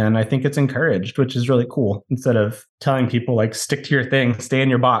things. And I think it's encouraged, which is really cool. Instead of telling people like, stick to your thing, stay in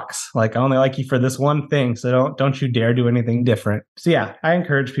your box. Like, I only like you for this one thing. So don't you dare do anything different. So yeah, I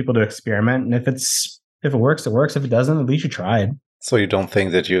encourage people to experiment. And if it works, it works. If it doesn't, at least you tried. So you don't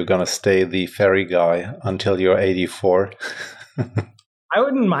think that you're going to stay the fairy guy until you're 84? I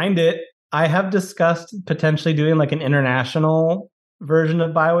wouldn't mind it. I have discussed potentially doing like an international version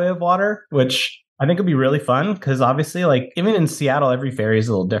of By Way of Water, which I think it'd be really fun because obviously, like, even in Seattle, every ferry is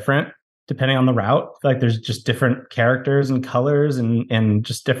a little different depending on the route. I feel like there's just different characters and colors and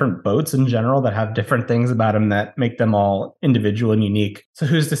just different boats in general that have different things about them that make them all individual and unique. So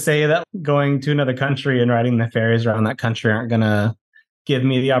who's to say that going to another country and riding the ferries around that country aren't going to give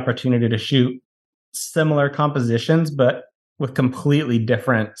me the opportunity to shoot similar compositions, but with completely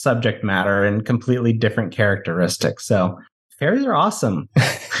different subject matter and completely different characteristics. So ferries are awesome.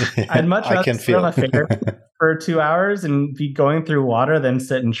 I'd much rather sit on a ferry for 2 hours and be going through water than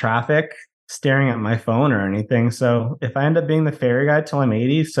sit in traffic staring at my phone or anything. So if I end up being the ferry guy till I'm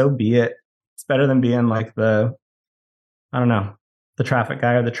 80, so be it. It's better than being like the traffic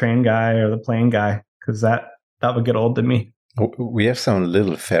guy or the train guy or the plane guy, because that would get old to me. We have some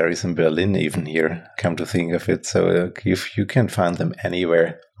little ferries in Berlin even here, come to think of it. So if you can find them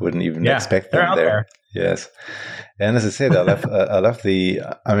anywhere, wouldn't even expect them there. Yes. And as I said, I love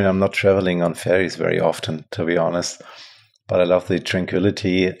I'm not traveling on ferries very often, to be honest, but I love the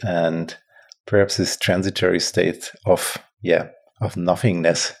tranquility and perhaps this transitory state of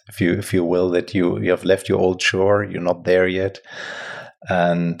nothingness, if you will, that you have left your old shore, you're not there yet,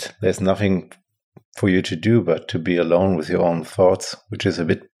 and there's nothing for you to do but to be alone with your own thoughts, which is a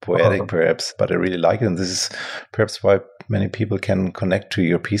bit poetic perhaps, but I really like it. And this is perhaps why many people can connect to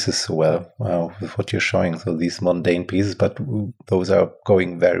your pieces so well with what you're showing. So these mundane pieces, but those are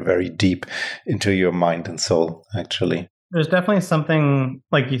going very, very deep into your mind and soul, actually. There's definitely something,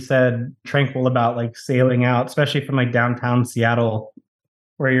 like you said, tranquil about like sailing out, especially from like downtown Seattle,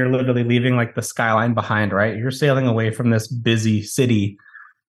 where you're literally leaving like the skyline behind, right? You're sailing away from this busy city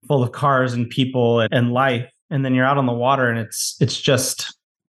full of cars and people and life. And then you're out on the water and it's just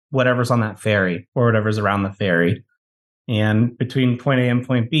whatever's on that ferry or whatever's around the ferry. And between point A and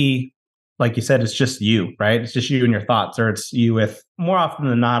point B, like you said, it's just you, right? It's just you and your thoughts, or it's you with, more often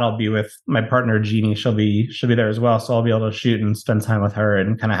than not, I'll be with my partner, Jeannie. She'll be there as well. So I'll be able to shoot and spend time with her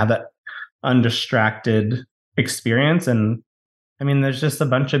and kind of have that undistracted experience. And I mean, there's just a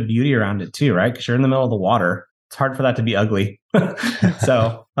bunch of beauty around it too, right? Because you're in the middle of the water. It's hard for that to be ugly.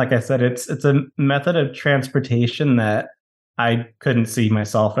 So, like I said, it's a method of transportation that I couldn't see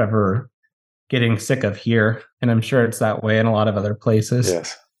myself ever getting sick of here. And I'm sure it's that way in a lot of other places.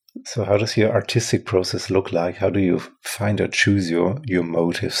 Yes. So how does your artistic process look like? How do you find or choose your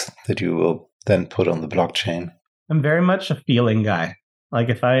motives that you will then put on the blockchain? I'm very much a feeling guy. Like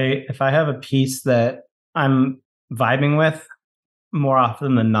if I have a piece that I'm vibing with, more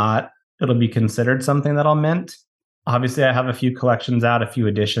often than not, it'll be considered something that I'll mint. Obviously, I have a few collections out, a few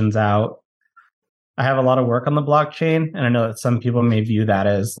editions out. I have a lot of work on the blockchain, and I know that some people may view that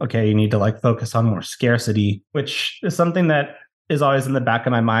as, okay, you need to like focus on more scarcity, which is something that is always in the back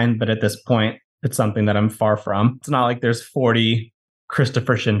of my mind. But at this point, it's something that I'm far from. It's not like there's 40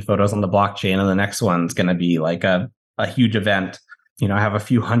 Kristopher Shinn photos on the blockchain and the next one's going to be like a huge event. You know, I have a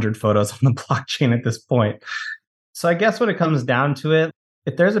few hundred photos on the blockchain at this point. So I guess when it comes down to it,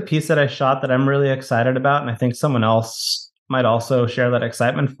 if there's a piece that I shot that I'm really excited about, and I think someone else might also share that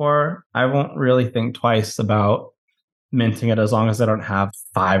excitement for, I won't really think twice about minting it as long as I don't have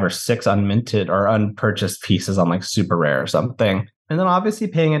 5 or 6 unminted or unpurchased pieces on like super rare or something. And then obviously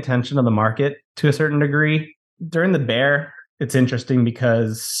paying attention to the market to a certain degree. During the bear, it's interesting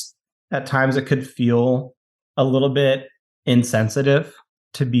because at times it could feel a little bit insensitive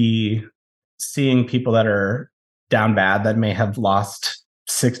to be seeing people that are down bad that may have lost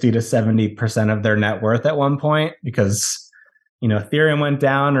 60 to 70% of their net worth at one point because, you know, Ethereum went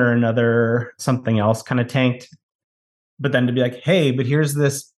down or another something else kind of tanked. But then to be like, hey, but here's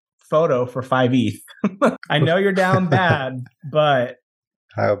this photo for 5 ETH. I know you're down bad, but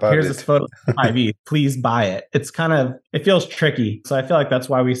how about here's this photo for 5 ETH. Please buy it. It feels tricky. So I feel like that's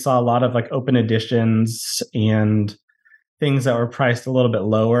why we saw a lot of like open editions and things that were priced a little bit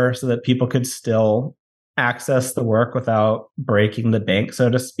lower so that people could still access the work without breaking the bank, so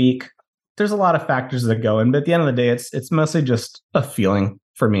to speak. There's a lot of factors that go in, but at the end of the day, it's mostly just a feeling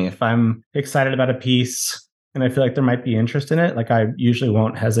for me. If I'm excited about a piece and I feel like there might be interest in it, like I usually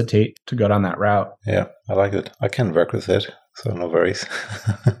won't hesitate to go down that route. Yeah, I like it. I can work with it, so no worries.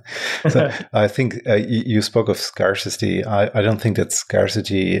 So I think you spoke of scarcity. I don't think that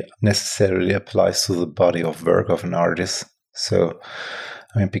scarcity necessarily applies to the body of work of an artist. So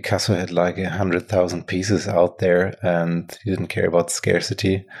I mean, Picasso had like 100,000 pieces out there and he didn't care about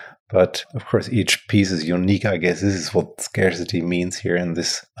scarcity. But of course, each piece is unique. I guess this is what scarcity means here in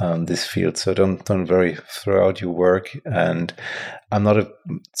this field. So don't worry, throw out your work. And I'm not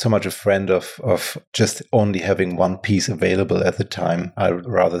so much a friend of just only having one piece available at the time. I'd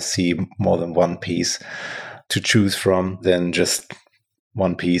rather see more than one piece to choose from than just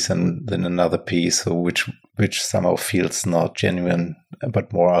one piece and then another piece, so which somehow feels not genuine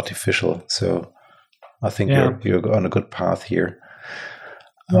but more artificial. So I think you're on a good path here.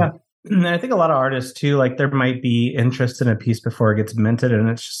 Yeah. And I think a lot of artists too, like there might be interest in a piece before it gets minted, and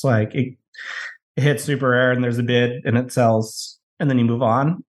it's just like it hits super rare and there's a bid and it sells and then you move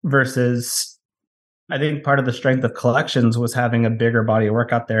on. Versus I think part of the strength of collections was having a bigger body of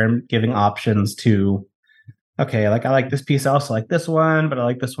work out there and giving options to, okay, like I like this piece, I also like this one, but I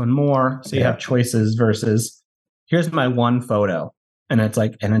like this one more. So you have choices versus here's my one photo. And it's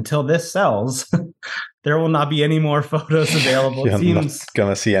like, and until this sells, there will not be any more photos available. You're not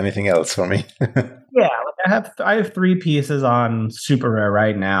gonna see anything else for me. Yeah, like I have 3 pieces on super rare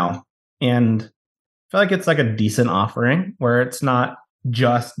right now, and I feel like it's like a decent offering where it's not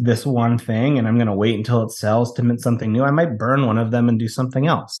just this one thing, and I'm going to wait until it sells to mint something new. I might burn one of them and do something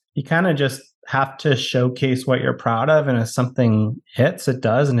else. You kind of just have to showcase what you're proud of, and if something hits, it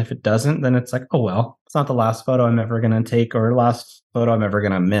does, and if it doesn't, then it's like, oh well, it's not the last photo I'm ever going to take or last photo I'm ever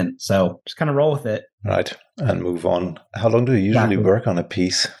going to mint. So just kind of roll with it. Right, and move on. How long do you usually work on a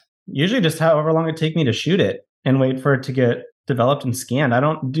piece? Usually just however long it take me to shoot it and wait for it to get developed and scanned. I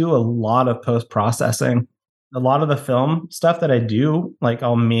don't do a lot of post-processing. A lot of the film stuff that I do, like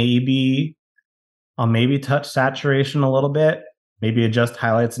I'll maybe touch saturation a little bit, maybe adjust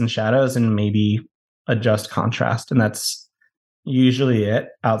highlights and shadows, and maybe adjust contrast. And that's usually it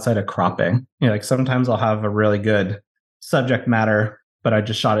outside of cropping. You know, like sometimes I'll have a really good subject matter, but I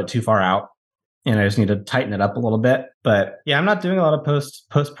just shot it too far out and I just need to tighten it up a little bit. But yeah, I'm not doing a lot of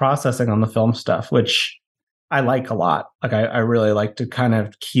post-processing on the film stuff, which I like a lot. Like I really like to kind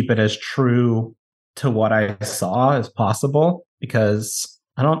of keep it as true to what I saw as possible, because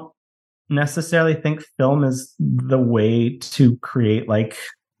I don't necessarily think film is the way to create like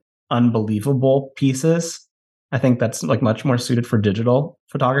unbelievable pieces. I think that's like much more suited for digital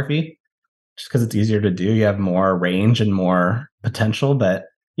photography just because it's easier to do. You have more range and more potential. But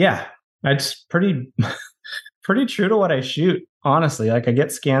yeah, it's pretty true to what I shoot, honestly. Like I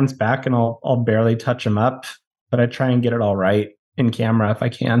get scans back and I'll barely touch them up, but I try and get it all right in camera if I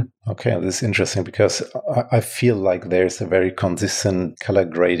can. Okay, this is interesting because I feel like there's a very consistent color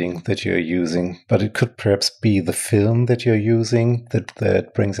grading that you're using, but it could perhaps be the film that you're using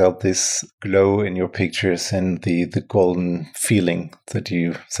that brings out this glow in your pictures and the golden feeling that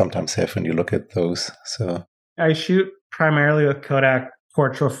you sometimes have when you look at those. So I shoot primarily with Kodak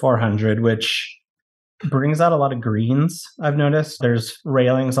Portra 400, which brings out a lot of greens. I've noticed there's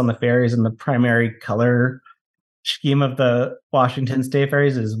railings on the ferries, and the primary color scheme of the Washington State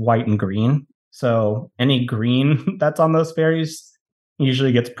ferries is white and green. So any green that's on those ferries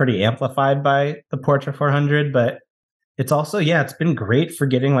usually gets pretty amplified by the Portra 400. But it's also, it's been great for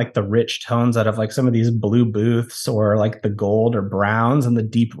getting like the rich tones out of like some of these blue booths or like the gold or browns and the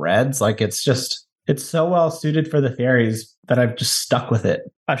deep reds. Like it's so well suited for the ferries that I've just stuck with it.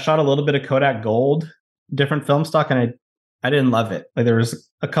 I've shot a little bit of Kodak Gold, different film stock, and I didn't love it. Like there was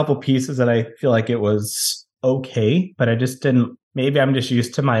a couple pieces that I feel like it was okay, but I just didn't. Maybe I'm just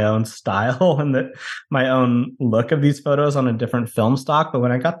used to my own style and my own look of these photos on a different film stock. But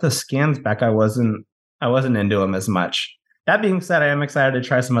when I got the scans back, I wasn't into them as much. That being said, I am excited to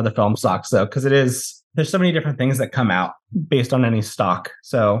try some other film stocks though, because there's so many different things that come out based on any stock.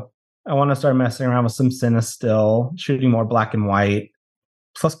 So I want to start messing around with some Cinestill, shooting more black and white.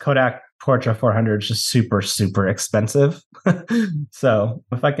 Plus Kodak Portra 400 is just super, super expensive. So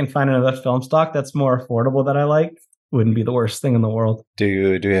if I can find another film stock that's more affordable that I like, wouldn't be the worst thing in the world. Do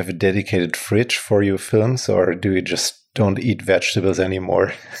you have a dedicated fridge for your films, or do you just don't eat vegetables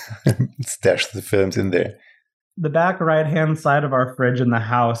anymore? Stash the films in there. The back right-hand side of our fridge in the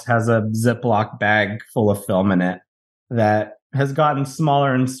house has a Ziploc bag full of film in it that has gotten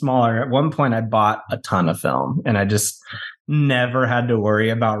smaller and smaller. At one point, I bought a ton of film, and I just never had to worry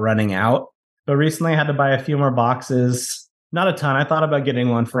about running out. But recently, I had to buy a few more boxes. Not a ton. I thought about getting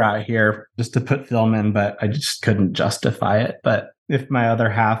one for out here just to put film in, but I just couldn't justify it. But if my other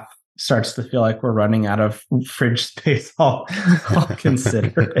half starts to feel like we're running out of fridge space, I'll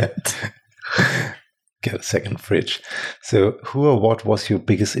consider it. Get a second fridge. So who or what was your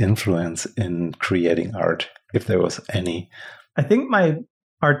biggest influence in creating art, if there was any? I think my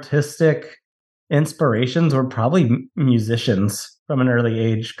artistic inspirations were probably musicians from an early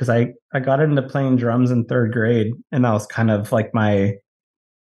age, because I got into playing drums in 3rd grade, and that was kind of like my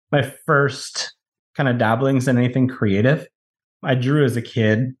first kind of dabblings in anything creative. I drew as a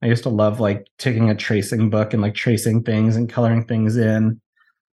kid. I used to love like taking a tracing book and like tracing things and coloring things in.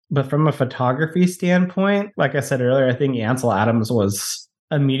 But from a photography standpoint, like I said earlier, I think Ansel Adams was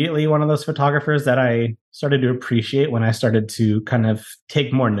immediately one of those photographers that I started to appreciate when I started to kind of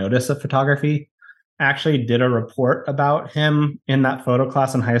take more notice of photography. I actually did a report about him in that photo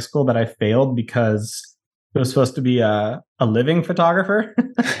class in high school that I failed because it was supposed to be a living photographer.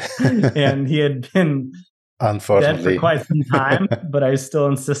 And he had been dead for quite some time, but I still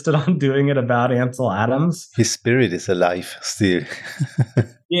insisted on doing it about Ansel Adams. His spirit is alive still.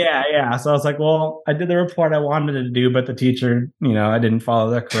 Yeah. So I was like, well, I did the report I wanted to do, but the teacher, I didn't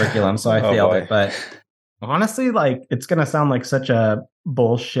follow the curriculum, so I failed it. But honestly, like, it's going to sound like such a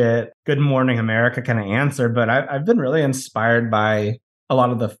bullshit Good Morning America kind of answer, but I've been really inspired by a lot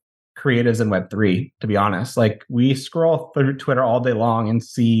of the creatives in Web3, to be honest. Like, we scroll through Twitter all day long and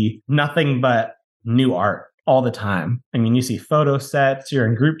see nothing but new art all the time. I mean, you see photo sets, you're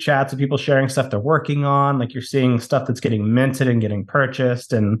in group chats with people sharing stuff they're working on, like you're seeing stuff that's getting minted and getting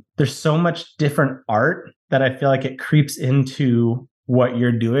purchased. And there's so much different art that I feel like it creeps into what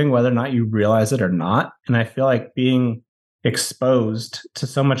you're doing, whether or not you realize it or not. And I feel like being exposed to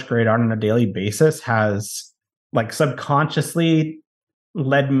so much great art on a daily basis has like subconsciously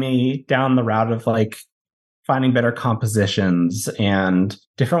led me down the route of like finding better compositions and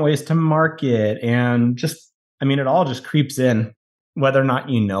different ways to market. And just, I mean, it all just creeps in, whether or not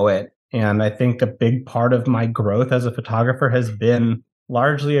you know it. And I think a big part of my growth as a photographer has been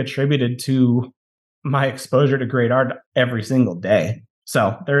largely attributed to my exposure to great art every single day.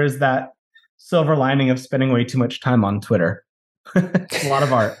 So there is that silver lining of spending way too much time on Twitter. It's a lot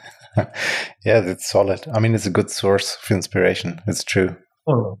of art. Yeah, that's solid. I mean, it's a good source of inspiration. It's true.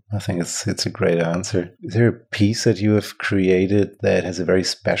 Totally. I think it's a great answer. Is there a piece that you have created that has a very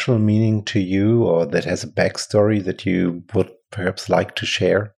special meaning to you, or that has a backstory that you would perhaps like to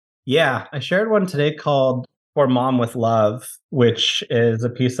share? Yeah, I shared one today called For Mom with Love, which is a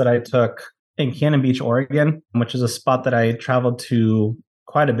piece that I took in Cannon Beach, Oregon, which is a spot that I traveled to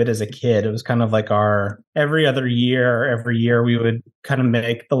quite a bit as a kid. It was kind of like our every year we would kind of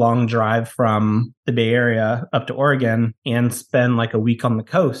make the long drive from the Bay Area up to Oregon and spend like a week on the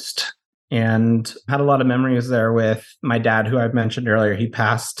coast. And had a lot of memories there with my dad, who I mentioned earlier. He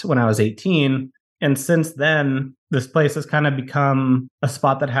passed when I was 18. And since then, this place has kind of become a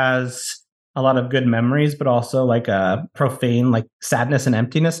spot that has a lot of good memories, but also like a profane like sadness and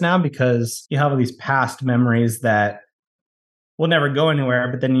emptiness now, because you have all these past memories that will never go anywhere,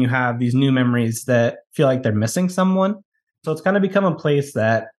 but then you have these new memories that feel like they're missing someone. So it's kind of become a place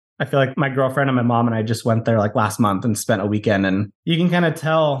that I feel like my girlfriend and my mom and I just went there like last month and spent a weekend. And you can kind of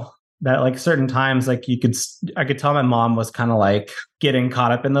tell that like certain times, like I could tell my mom was kind of like getting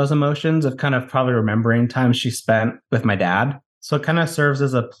caught up in those emotions of kind of probably remembering times she spent with my dad. So it kind of serves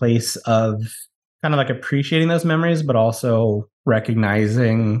as a place of kind of like appreciating those memories, but also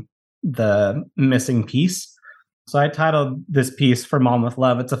recognizing the missing piece. So I titled this piece For Mom with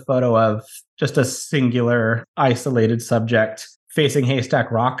Love. It's a photo of just a singular isolated subject facing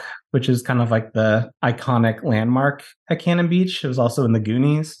Haystack Rock, which is kind of like the iconic landmark at Cannon Beach. It was also in The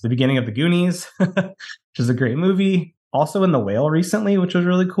Goonies, the beginning of The Goonies, which is a great movie. Also in The Whale recently, which was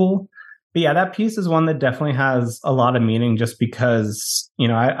really cool. But yeah, that piece is one that definitely has a lot of meaning just because,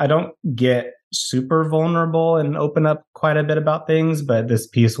 I don't get super vulnerable and open up quite a bit about things, but this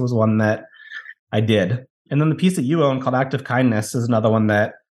piece was one that I did. And then the piece that you own called Act of Kindness is another one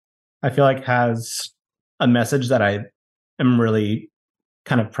that I feel like has a message that I am really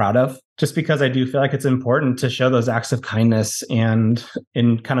kind of proud of, just because I do feel like it's important to show those acts of kindness and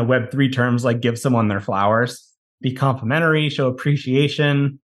in kind of Web3 terms, like give someone their flowers, be complimentary, show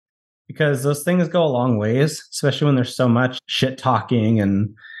appreciation, because those things go a long ways, especially when there's so much shit talking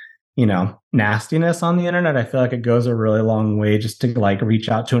and, nastiness on the internet. I feel like it goes a really long way just to like reach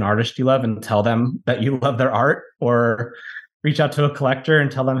out to an artist you love and tell them that you love their art, or reach out to a collector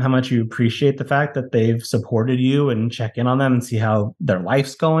and tell them how much you appreciate the fact that they've supported you, and check in on them and see how their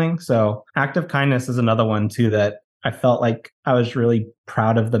life's going. So Act of Kindness is another one too that I felt like I was really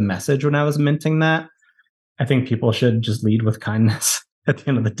proud of the message when I was minting that. I think people should just lead with kindness at the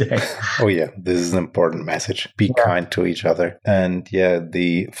end of the day. Oh yeah, this is an important message. Be kind to each other. And yeah,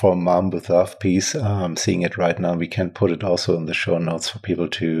 the For Mom with Love piece, I'm seeing it right now. We can put it also in the show notes for people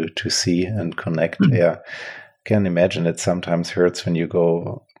to see and connect. Mm-hmm. Yeah, can imagine it sometimes hurts when you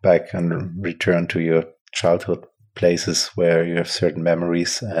go back and return to your childhood places where you have certain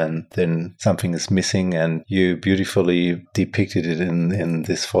memories and then something is missing, and you beautifully depicted it in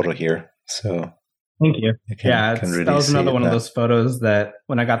this photo here. So thank you. That was another one of those photos that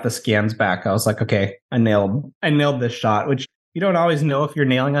when I got the scans back, I was like, okay, I nailed this shot, which you don't always know if you're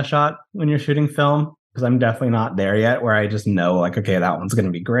nailing a shot when you're shooting film, because I'm definitely not there yet where I just know like, okay, that one's going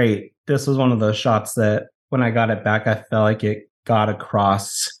to be great. This was one of those shots that when I got it back, I felt like it got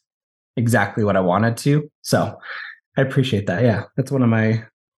across exactly what I wanted to. So I appreciate that. Yeah, that's one of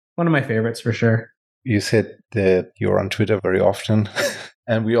my favorites for sure. You said that you're on Twitter very often,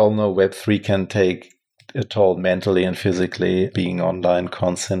 and we all know Web3 can take a toll mentally and physically, being online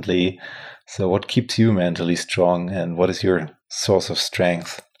constantly. So what keeps you mentally strong, and what is your source of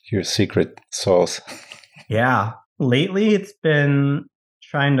strength, your secret sauce? Yeah, lately it's been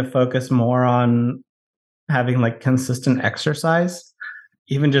trying to focus more on having like consistent exercise.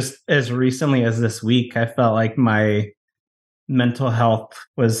 Even just as recently as this week, I felt like my mental health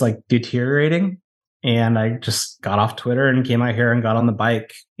was like deteriorating. And I just got off Twitter and came out here and got on the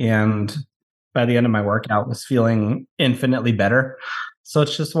bike. And by the end of my workout, was feeling infinitely better. So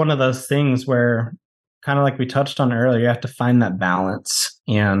it's just one of those things where, kind of like we touched on earlier, you have to find that balance.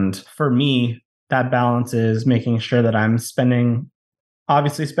 And for me, that balance is making sure that I'm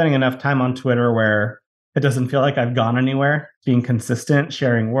obviously spending enough time on Twitter where it doesn't feel like I've gone anywhere, being consistent,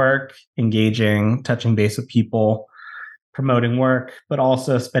 sharing work, engaging, touching base with people, promoting work, but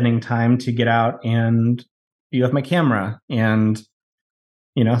also spending time to get out and be with my camera and,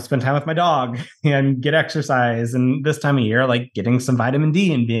 spend time with my dog and get exercise. And this time of year, like getting some vitamin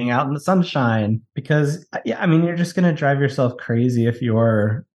D and being out in the sunshine, because you're just going to drive yourself crazy if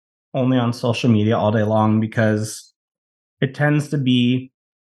you're only on social media all day long, because it tends to be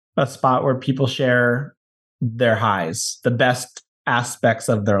a spot where people share their highs, the best aspects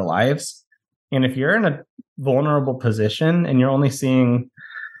of their lives. And if you're in a vulnerable position and you're only seeing,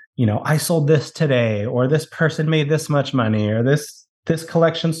 I sold this today, or this person made this much money, or this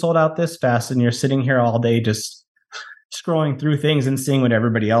collection sold out this fast, and you're sitting here all day just scrolling through things and seeing what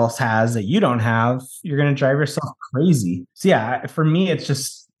everybody else has that you don't have, you're going to drive yourself crazy. So yeah, for me, it's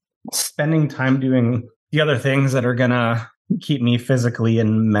just spending time doing the other things that are going to keep me physically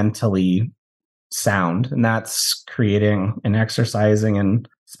and mentally sound. And that's creating and exercising and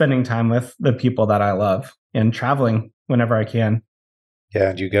spending time with the people that I love and traveling whenever I can.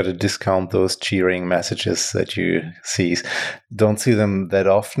 Yeah, and you got to discount those cheering messages that you see. Don't see them that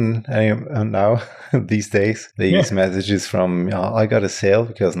often now these days. These messages from, I got a sale,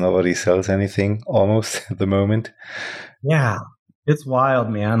 because nobody sells anything almost at the moment. Yeah, it's wild,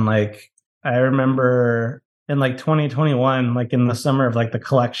 man. Like, I remember in like 2021, like in the summer of like the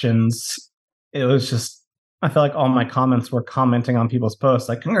collections, it was just, I feel like all my comments were commenting on people's posts,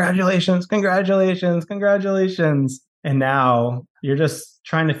 like, congratulations, congratulations, congratulations. And now you're just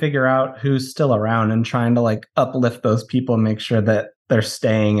trying to figure out who's still around and trying to like uplift those people and make sure that they're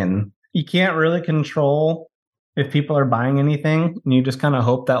staying. And you can't really control if people are buying anything. And you just kind of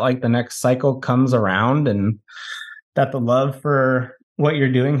hope that like the next cycle comes around and that the love for what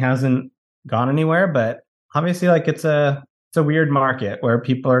you're doing hasn't gone anywhere. But obviously, like it's a weird market where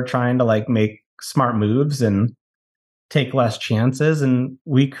people are trying to like make smart moves and take less chances. And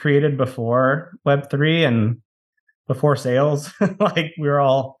we created before Web3 and before sales, like we were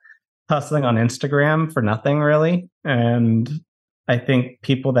all hustling on Instagram for nothing really. And I think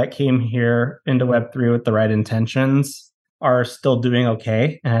people that came here into Web3 with the right intentions are still doing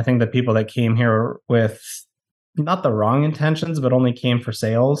okay. And I think the people that came here with not the wrong intentions, but only came for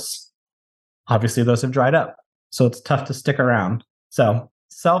sales, obviously those have dried up. So it's tough to stick around. So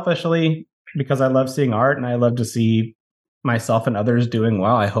selfishly, because I love seeing art and I love to see myself and others doing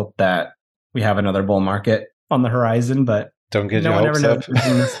well, I hope that we have another bull market on the horizon, but don't get your hopes up.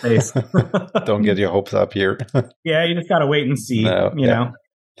 In this space. Don't get your hopes up here. Yeah, you just got to wait and see, you know.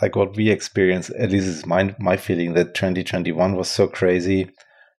 Like what we experienced, at least is my feeling, that 2021 was so crazy.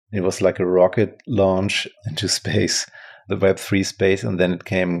 It was like a rocket launch into space, the Web3 space, and then it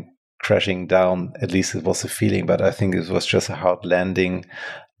came crashing down. At least it was a feeling, but I think it was just a hard landing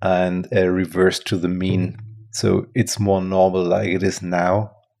and a reverse to the mean. So it's more normal like it is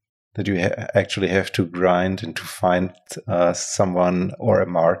now, that you actually have to grind and to find someone or a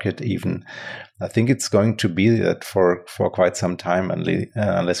market even. I think it's going to be that for quite some time,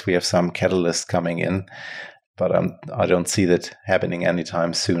 unless we have some catalyst coming in. But I don't see that happening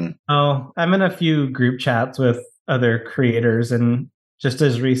anytime soon. Oh, I'm in a few group chats with other creators, and just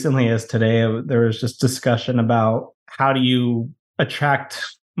as recently as today, there was just discussion about how do you attract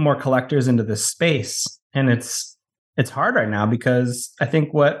more collectors into this space. And it's hard right now, because I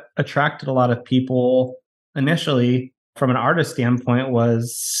think what attracted a lot of people initially from an artist standpoint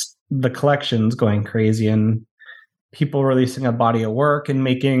was the collections going crazy and people releasing a body of work and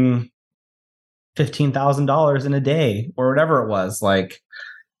making $15,000 in a day or whatever it was. Like,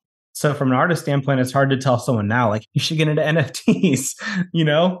 so from an artist standpoint, it's hard to tell someone now, like, you should get into NFTs, you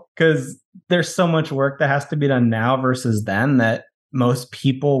know, because there's so much work that has to be done now versus then that most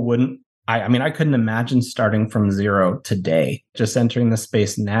people wouldn't I mean, I couldn't imagine starting from zero today, just entering the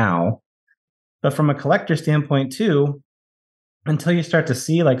space now. But from a collector standpoint too, until you start to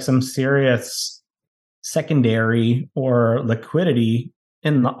see like some serious secondary or liquidity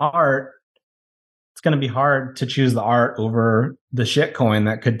in the art, it's going to be hard to choose the art over the shitcoin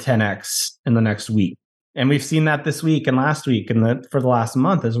that could 10x in the next week. And we've seen that this week and last week and for the last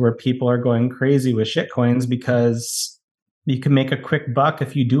month is where people are going crazy with shitcoins because you can make a quick buck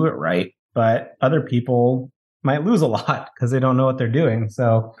if you do it right. But other people might lose a lot because they don't know what they're doing.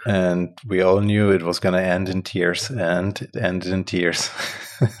 So, and we all knew it was going to end in tears, and it ended in tears.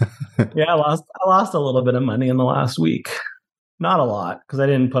 Yeah, I lost a little bit of money in the last week. Not a lot because I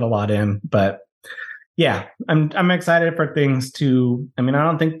didn't put a lot in, but yeah, I'm excited for things to. I mean, I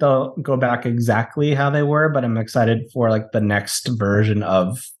don't think they'll go back exactly how they were, but I'm excited for like the next version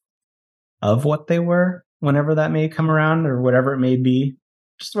of what they were, whenever that may come around or whatever it may be.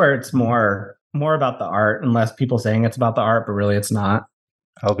 Just where it's more about the art and less people saying it's about the art, but really it's not.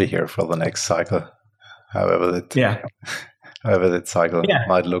 I'll be here for the next cycle, however that cycle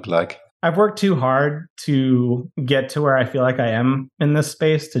might look like. I've worked too hard to get to where I feel like I am in this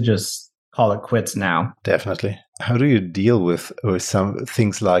space to just call it quits now. Definitely. How do you deal with some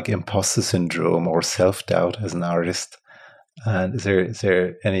things like imposter syndrome or self-doubt as an artist? And is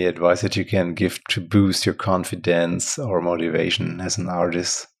there any advice that you can give to boost your confidence or motivation as an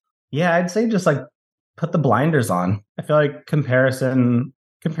artist? Yeah, I'd say just like put the blinders on. I feel like comparison's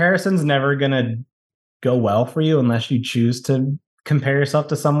never going to go well for you unless you choose to compare yourself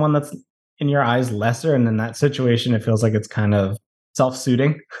to someone that's in your eyes lesser. And in that situation, it feels like it's kind of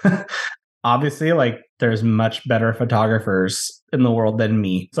self-suiting. Obviously, like there's much better photographers in the world than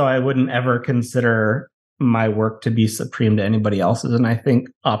me. So I wouldn't ever consider my work to be supreme to anybody else's. And I think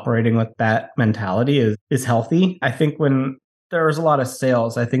operating with that mentality is healthy. I think when there was a lot of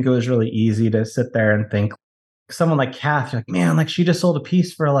sales, I think it was really easy to sit there and think, someone like Kath, you're like, man, like she just sold a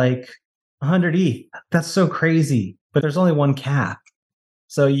piece for like 100 ETH. That's so crazy. But there's only one Kath.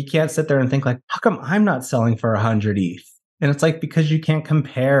 So you can't sit there and think like, how come I'm not selling for 100 ETH? And it's like, because you can't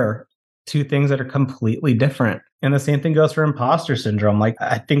compare two things that are completely different. And the same thing goes for imposter syndrome. Like,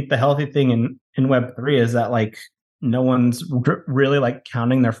 I think the healthy thing in Web3 is that like no one's really like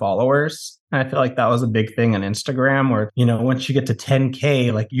counting their followers. And I feel like that was a big thing on Instagram where, you know, once you get to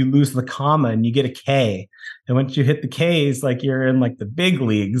 10K, like you lose the comma and you get a K. And once you hit the Ks, like you're in like the big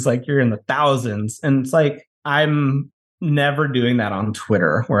leagues, like you're in the thousands. And it's like, I'm never doing that on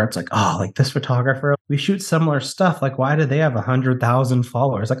Twitter where it's like, oh, like this photographer, we shoot similar stuff. Like, why do they have 100,000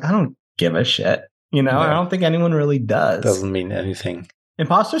 followers? Like, I don't give a shit. You know, I don't think anyone really does. Doesn't mean anything.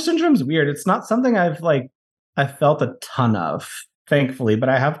 Imposter syndrome is weird. It's not something I've felt a ton of, thankfully, but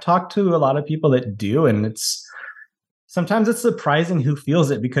I have talked to a lot of people that do. And sometimes it's surprising who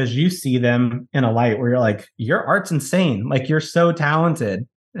feels it because you see them in a light where you're like, your art's insane. Like you're so talented.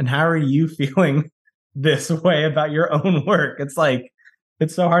 And how are you feeling this way about your own work? It's like,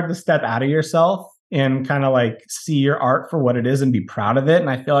 it's so hard to step out of yourself and kind of like see your art for what it is and be proud of it. And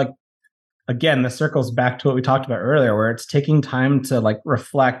I feel like, again, this circles back to what we talked about earlier, where it's taking time to like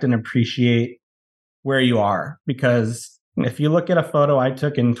reflect and appreciate where you are. Because if you look at a photo I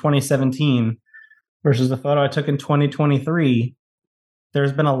took in 2017 versus the photo I took in 2023,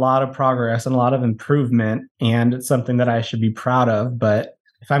 there's been a lot of progress and a lot of improvement. And it's something that I should be proud of. But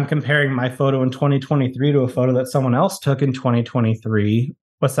if I'm comparing my photo in 2023 to a photo that someone else took in 2023,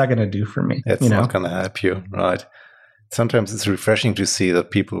 what's that going to do for me? It's not going to help you, right? Sometimes it's refreshing to see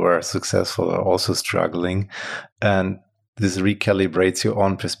that people who are successful are also struggling. And this recalibrates your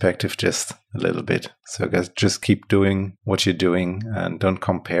own perspective just a little bit. So guys, just keep doing what you're doing and don't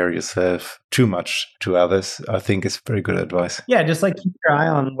compare yourself too much to others. I think it's very good advice. Yeah, just like keep your eye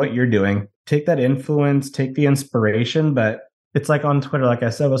on what you're doing. Take that influence, take the inspiration. But it's like on Twitter, like I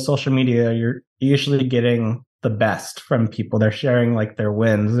said, with social media, you're usually getting the best from people. They're sharing like their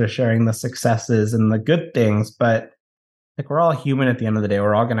wins, they're sharing the successes and the good things. But like we're all human at the end of the day.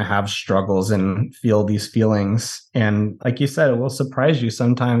 We're all going to have struggles and feel these feelings. And like you said, it will surprise you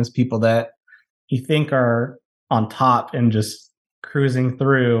sometimes, people that you think are on top and just cruising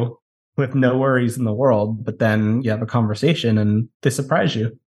through with no worries in the world. But then you have a conversation and they surprise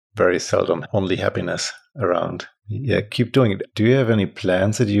you. Very seldom, only happiness around. Yeah, keep doing it. Do you have any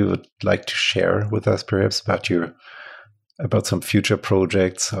plans that you would like to share with us, perhaps, about some future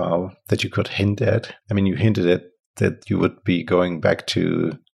projects that you could hint at? I mean, you hinted at that you would be going back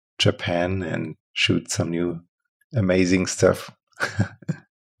to Japan and shoot some new amazing stuff.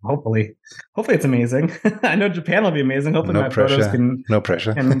 Hopefully it's amazing. I know Japan will be amazing. Hopefully my photos can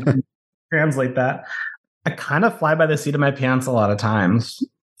translate that. I kind of fly by the seat of my pants a lot of times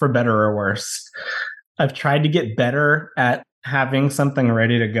for better or worse. I've tried to get better at having something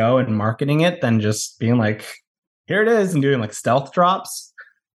ready to go and marketing it than just being like, here it is, and doing like stealth drops,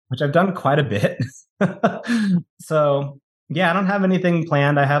 which I've done quite a bit. So yeah, I don't have anything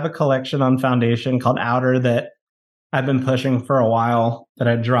planned. I have a collection on Foundation called Outer that I've been pushing for a while that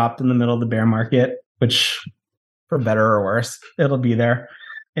I dropped in the middle of the bear market, which for better or worse, it'll be there.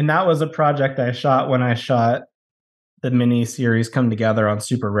 And that was a project I shot when I shot the mini series Come Together on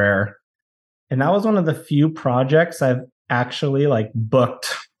Super Rare. And that was one of the few projects I've actually like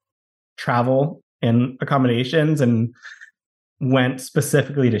booked travel and accommodations and went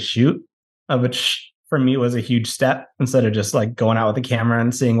specifically to shoot, which for me was a huge step instead of just like going out with a camera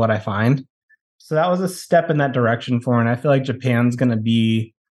and seeing what I find. So that was a step in that direction for me. And I feel like Japan's going to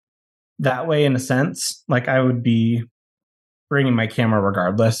be that way in a sense. Like I would be bringing my camera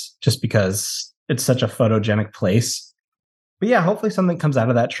regardless, just because it's such a photogenic place. But yeah, hopefully something comes out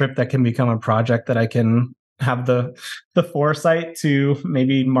of that trip that can become a project that I can have the foresight to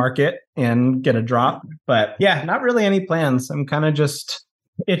maybe market and get a drop. But yeah, not really any plans. I'm kind of just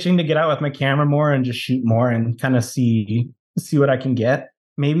itching to get out with my camera more and just shoot more and kind of see what I can get.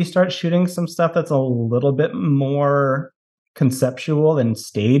 Maybe start shooting some stuff that's a little bit more conceptual and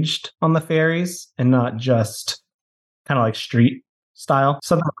staged on the ferries and not just kind of like street style.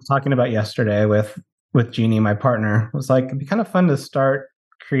 Something I was talking about yesterday with Jeannie, my partner, was like, it'd be kind of fun to start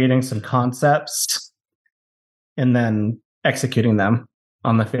creating some concepts and then executing them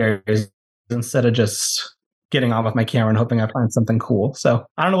on the ferries instead of just getting on with my camera and hoping I find something cool. So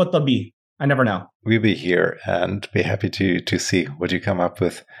I don't know what they'll be. I never know. We'll be here and be happy to see what you come up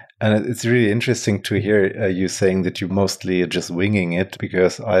with. And it's really interesting to hear you saying that you mostly are just winging it,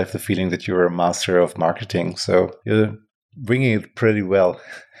 because I have the feeling that you're a master of marketing. So you're winging it pretty well.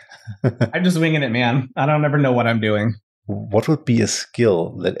 I'm just winging it, man. I don't ever know what I'm doing. What would be a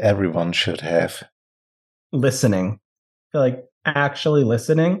skill that everyone should have? Listening. I feel like actually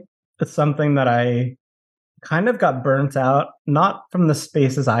listening is something that I kind of got burnt out, not from the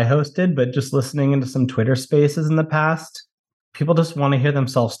spaces I hosted, but just listening into some Twitter spaces in the past. People just want to hear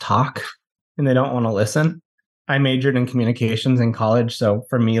themselves talk and they don't want to listen. I majored in communications in college. So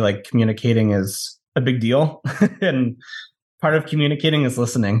for me, like communicating is a big deal. And part of communicating is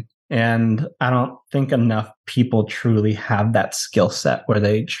listening. And I don't think enough people truly have that skill set where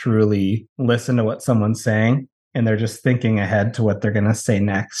they truly listen to what someone's saying and they're just thinking ahead to what they're going to say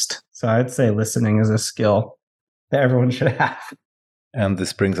next. So I'd say listening is a skill that everyone should have. And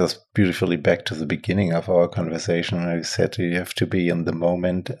this brings us beautifully back to the beginning of our conversation. I said you have to be in the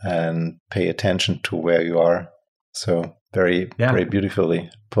moment and pay attention to where you are. So very beautifully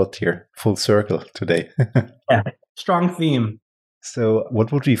put here. Full circle today. Yeah, strong theme. So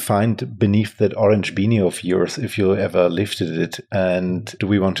what would we find beneath that orange beanie of yours if you ever lifted it? And do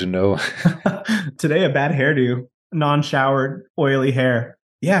we want to know? Today, a bad hairdo, non-showered, oily hair.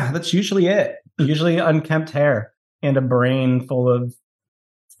 Yeah, that's usually it. Usually unkempt hair and a brain full of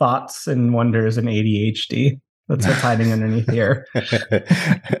thoughts and wonders and ADHD. That's what's hiding underneath here.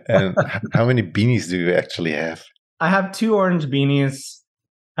 And how many beanies do you actually have? I have 2 orange beanies.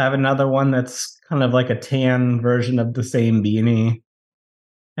 I have another one that's kind of like a tan version of the same beanie.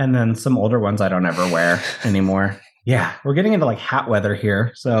 And then some older ones I don't ever wear anymore. Yeah, we're getting into like hat weather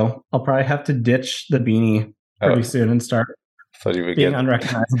here. So I'll probably have to ditch the beanie pretty soon and start being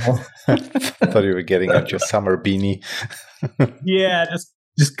unrecognizable. Thought you were getting out your summer beanie. Yeah,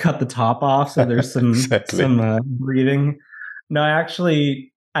 just cut the top off so there's some breathing. No,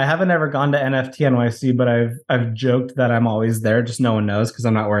 I haven't ever gone to NFT NYC, but I've joked that I'm always there, just no one knows because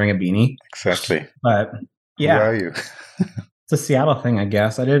I'm not wearing a beanie. Exactly. But yeah, who are you? It's a Seattle thing, I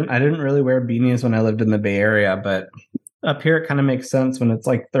guess. I didn't really wear beanies when I lived in the Bay Area, but up here it kind of makes sense when it's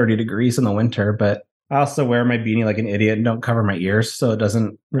like 30 degrees in the winter. But I also wear my beanie like an idiot and don't cover my ears, so it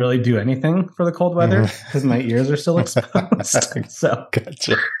doesn't really do anything for the cold weather because my ears are still exposed. So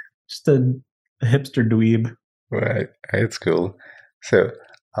gotcha. Just a hipster dweeb. Right, it's cool. So,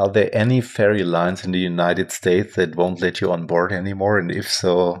 are there any ferry lines in the United States that won't let you on board anymore? And if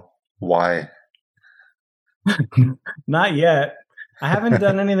so, why? Not yet. I haven't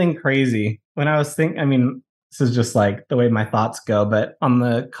done anything crazy. When I was this is just like the way my thoughts go, but on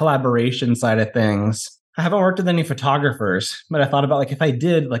the collaboration side of things, I haven't worked with any photographers, but I thought about like, if I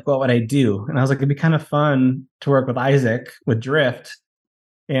did, like, what would I do? And I was like, it'd be kind of fun to work with Isaac with Drift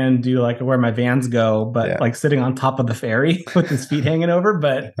and do like where my vans go, but like sitting on top of the ferry with his feet hanging over.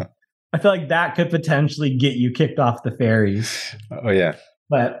 But I feel like that could potentially get you kicked off the ferries. Oh yeah.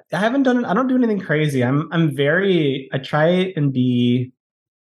 But I don't do anything crazy. I try and be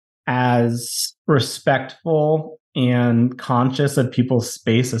as respectful and conscious of people's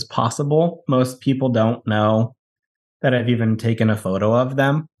space as possible. Most people don't know that I've even taken a photo of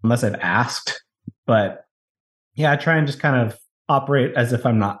them unless I've asked. But yeah, I try and just kind of operate as if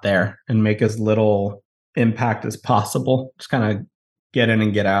I'm not there and make as little impact as possible. Just kind of get in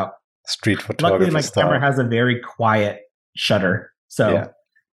and get out. Street photography. Luckily, my camera has a very quiet shutter. So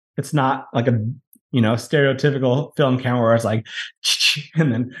it's not like a, stereotypical film camera where it's like,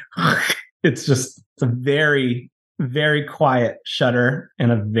 and then it's a very, very quiet shutter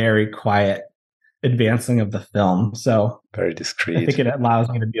and a very quiet advancing of the film. So very discreet. I think it allows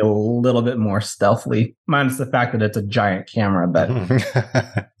me to be a little bit more stealthy, minus the fact that it's a giant camera. But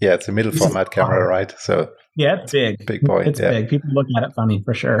yeah, it's a middle format camera, right? So yeah, it's big. Big boy. It's big. People look at it funny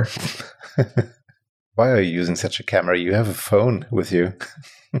for sure. Why are you using such a camera? You have a phone with you.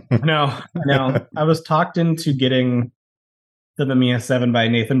 No. I was talked into getting the Mamiya 7 by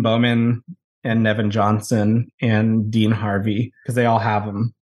Nathan Bowman and Nevin Johnson and Dean Harvey because they all have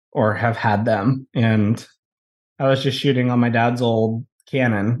them or have had them. And I was just shooting on my dad's old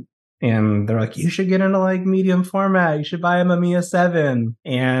Canon. And they're like, you should get into like medium format. You should buy a Mamiya 7.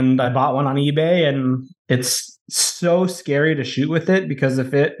 And I bought one on eBay, and it's so scary to shoot with it because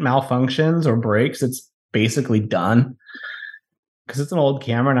if it malfunctions or breaks, it's basically done. Because it's an old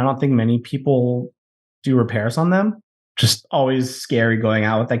camera, and I don't think many people do repairs on them. Just always scary going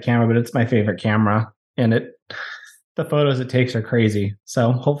out with that camera, but it's my favorite camera. And the photos it takes are crazy.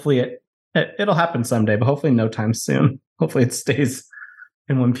 So hopefully it'll happen someday, but hopefully no time soon. Hopefully it stays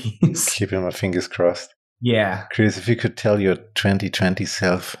in one piece. Keeping my fingers crossed. Yeah. Chris, if you could tell your 2020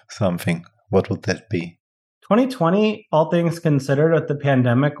 self something, what would that be? 2020, all things considered, with the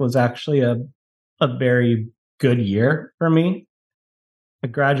pandemic, was actually a very good year for me. I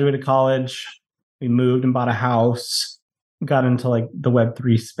graduated college. We moved and bought a house. Got into like the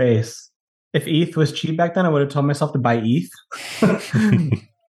Web3 space. If ETH was cheap back then, I would have told myself to buy ETH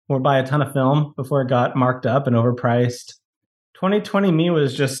or buy a ton of film before it got marked up and overpriced. 2020 me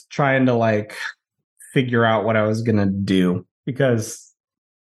was just trying to like figure out what I was going to do because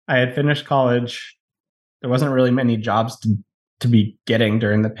I had finished college. There wasn't really many jobs to be getting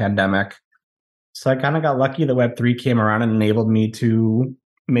during the pandemic. So I kind of got lucky that Web3 came around and enabled me to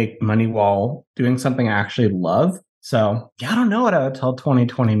make money while doing something I actually love. So yeah, I don't know what I would tell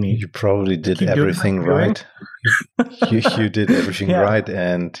 2020 me. You probably did everything right. you did everything right.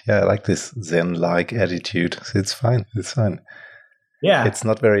 And yeah, I like this Zen-like attitude. So it's fine. It's fine. Yeah. It's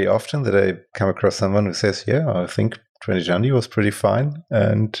not very often that I come across someone who says, yeah, I think 2020 was pretty fine.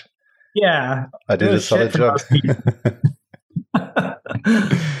 And yeah, I did a solid job.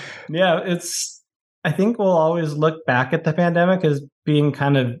 Yeah, I think we'll always look back at the pandemic as being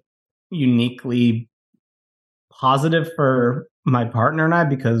kind of uniquely positive for my partner and I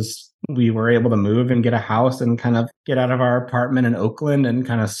because we were able to move and get a house and kind of get out of our apartment in Oakland and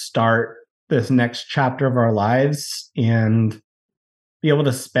kind of start this next chapter of our lives and be able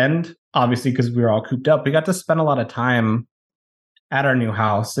to spend, obviously, because we were all cooped up, we got to spend a lot of time at our new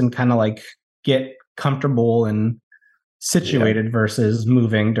house and kind of like get comfortable and situated versus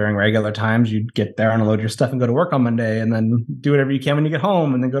moving during regular times. You'd get there, unload your stuff and go to work on Monday and then do whatever you can when you get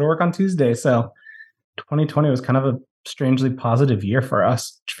home and then go to work on Tuesday. So 2020 was kind of a strangely positive year for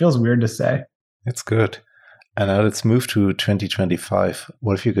us, which feels weird to say. It's good. And now let's move to 2025.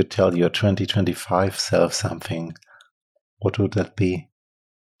 What if you could tell your 2025 self something? What would that be?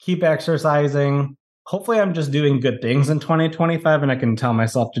 Keep exercising. Hopefully I'm just doing good things in 2025 and I can tell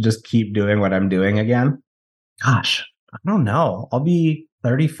myself to just keep doing what I'm doing again. Gosh, I don't know. I'll be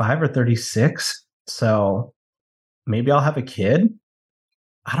 35 or 36. So maybe I'll have a kid.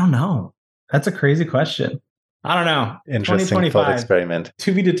 I don't know. That's a crazy question. I don't know. Interesting thought experiment.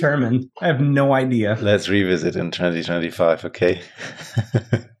 To be determined. I have no idea. Let's revisit in 2025, okay?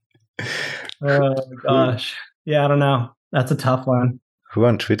 Oh, gosh. Yeah, I don't know. That's a tough one. Who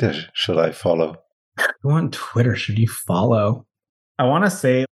on Twitter should I follow? Who on Twitter should you follow? I want to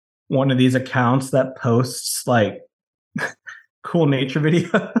say one of these accounts that posts like cool nature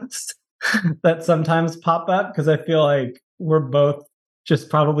videos that sometimes pop up because I feel like we're both just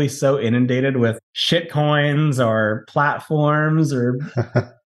probably so inundated with shit coins or platforms or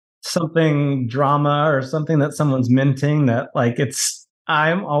something drama or something that someone's minting that like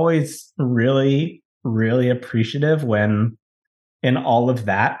I'm always really, really appreciative when in all of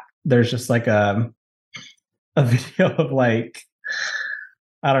that, there's just like a video of like,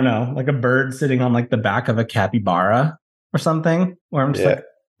 I don't know, like a bird sitting on like the back of a capybara or something where I'm just like,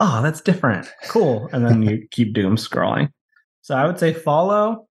 oh, that's different. Cool. And then you keep doom scrolling. So I would say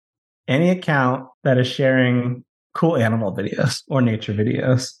follow any account that is sharing cool animal videos or nature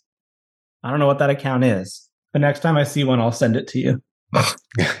videos. I don't know what that account is. The next time I see one, I'll send it to you.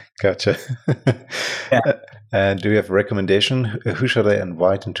 Gotcha. Yeah. Do you have a recommendation? Who should I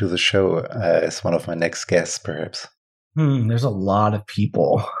invite into the show as one of my next guests, perhaps? There's a lot of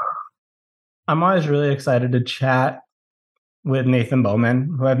people. I'm always really excited to chat with Nathan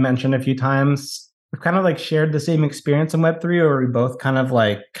Bowman, who I've mentioned a few times. We've kind of like shared the same experience in Web3, or we both kind of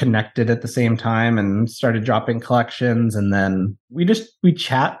like connected at the same time and started dropping collections. And then we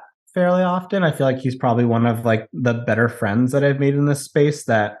chat fairly often. I feel like he's probably one of like the better friends that I've made in this space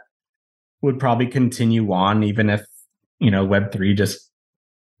that would probably continue on even if, Web3 just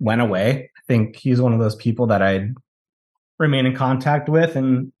went away. I think he's one of those people that I'd remain in contact with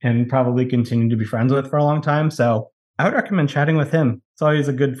and probably continue to be friends with for a long time. So I would recommend chatting with him. It's always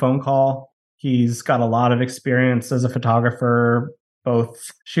a good phone call. He's got a lot of experience as a photographer, both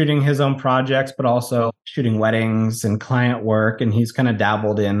shooting his own projects, but also shooting weddings and client work. And he's kind of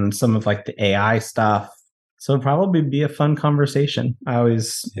dabbled in some of like the AI stuff. So it'd probably be a fun conversation.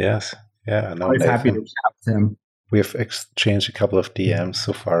 Yes. Yeah, I know. Always happy to chat with him. We have exchanged a couple of DMs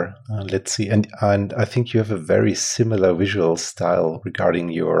so far. Let's see. And I think you have a very similar visual style regarding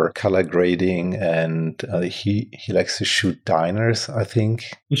your color grading. And he likes to shoot diners, I think.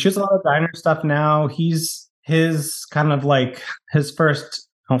 He shoots a lot of diner stuff now. His kind of like his first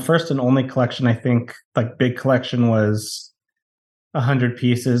and only collection, I think, like big collection was 100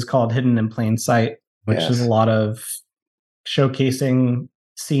 pieces called Hidden in Plain Sight, which is a lot of showcasing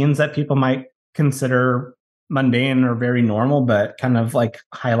scenes that people might consider mundane or very normal, but kind of like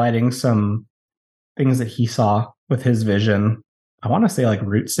highlighting some things that he saw with his vision. I want to say like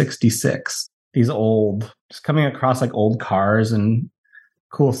Route 66, just coming across like old cars and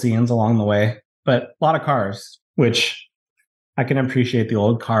cool scenes along the way, but a lot of cars, which I can appreciate the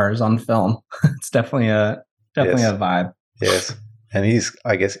old cars on film. It's definitely a vibe. Yes. And he's,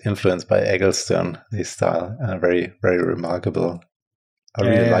 I guess, influenced by Eggleston, his style, very, very remarkable. I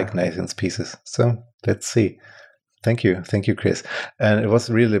really like Nathan's pieces. So let's see. Thank you, Chris. And it was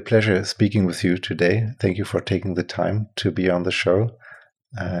really a pleasure speaking with you today. Thank you for taking the time to be on the show.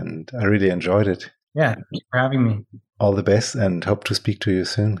 And I really enjoyed it. Yeah, thank you for having me. All the best and hope to speak to you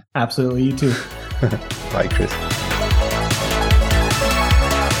soon. Absolutely, you too. Bye, Chris.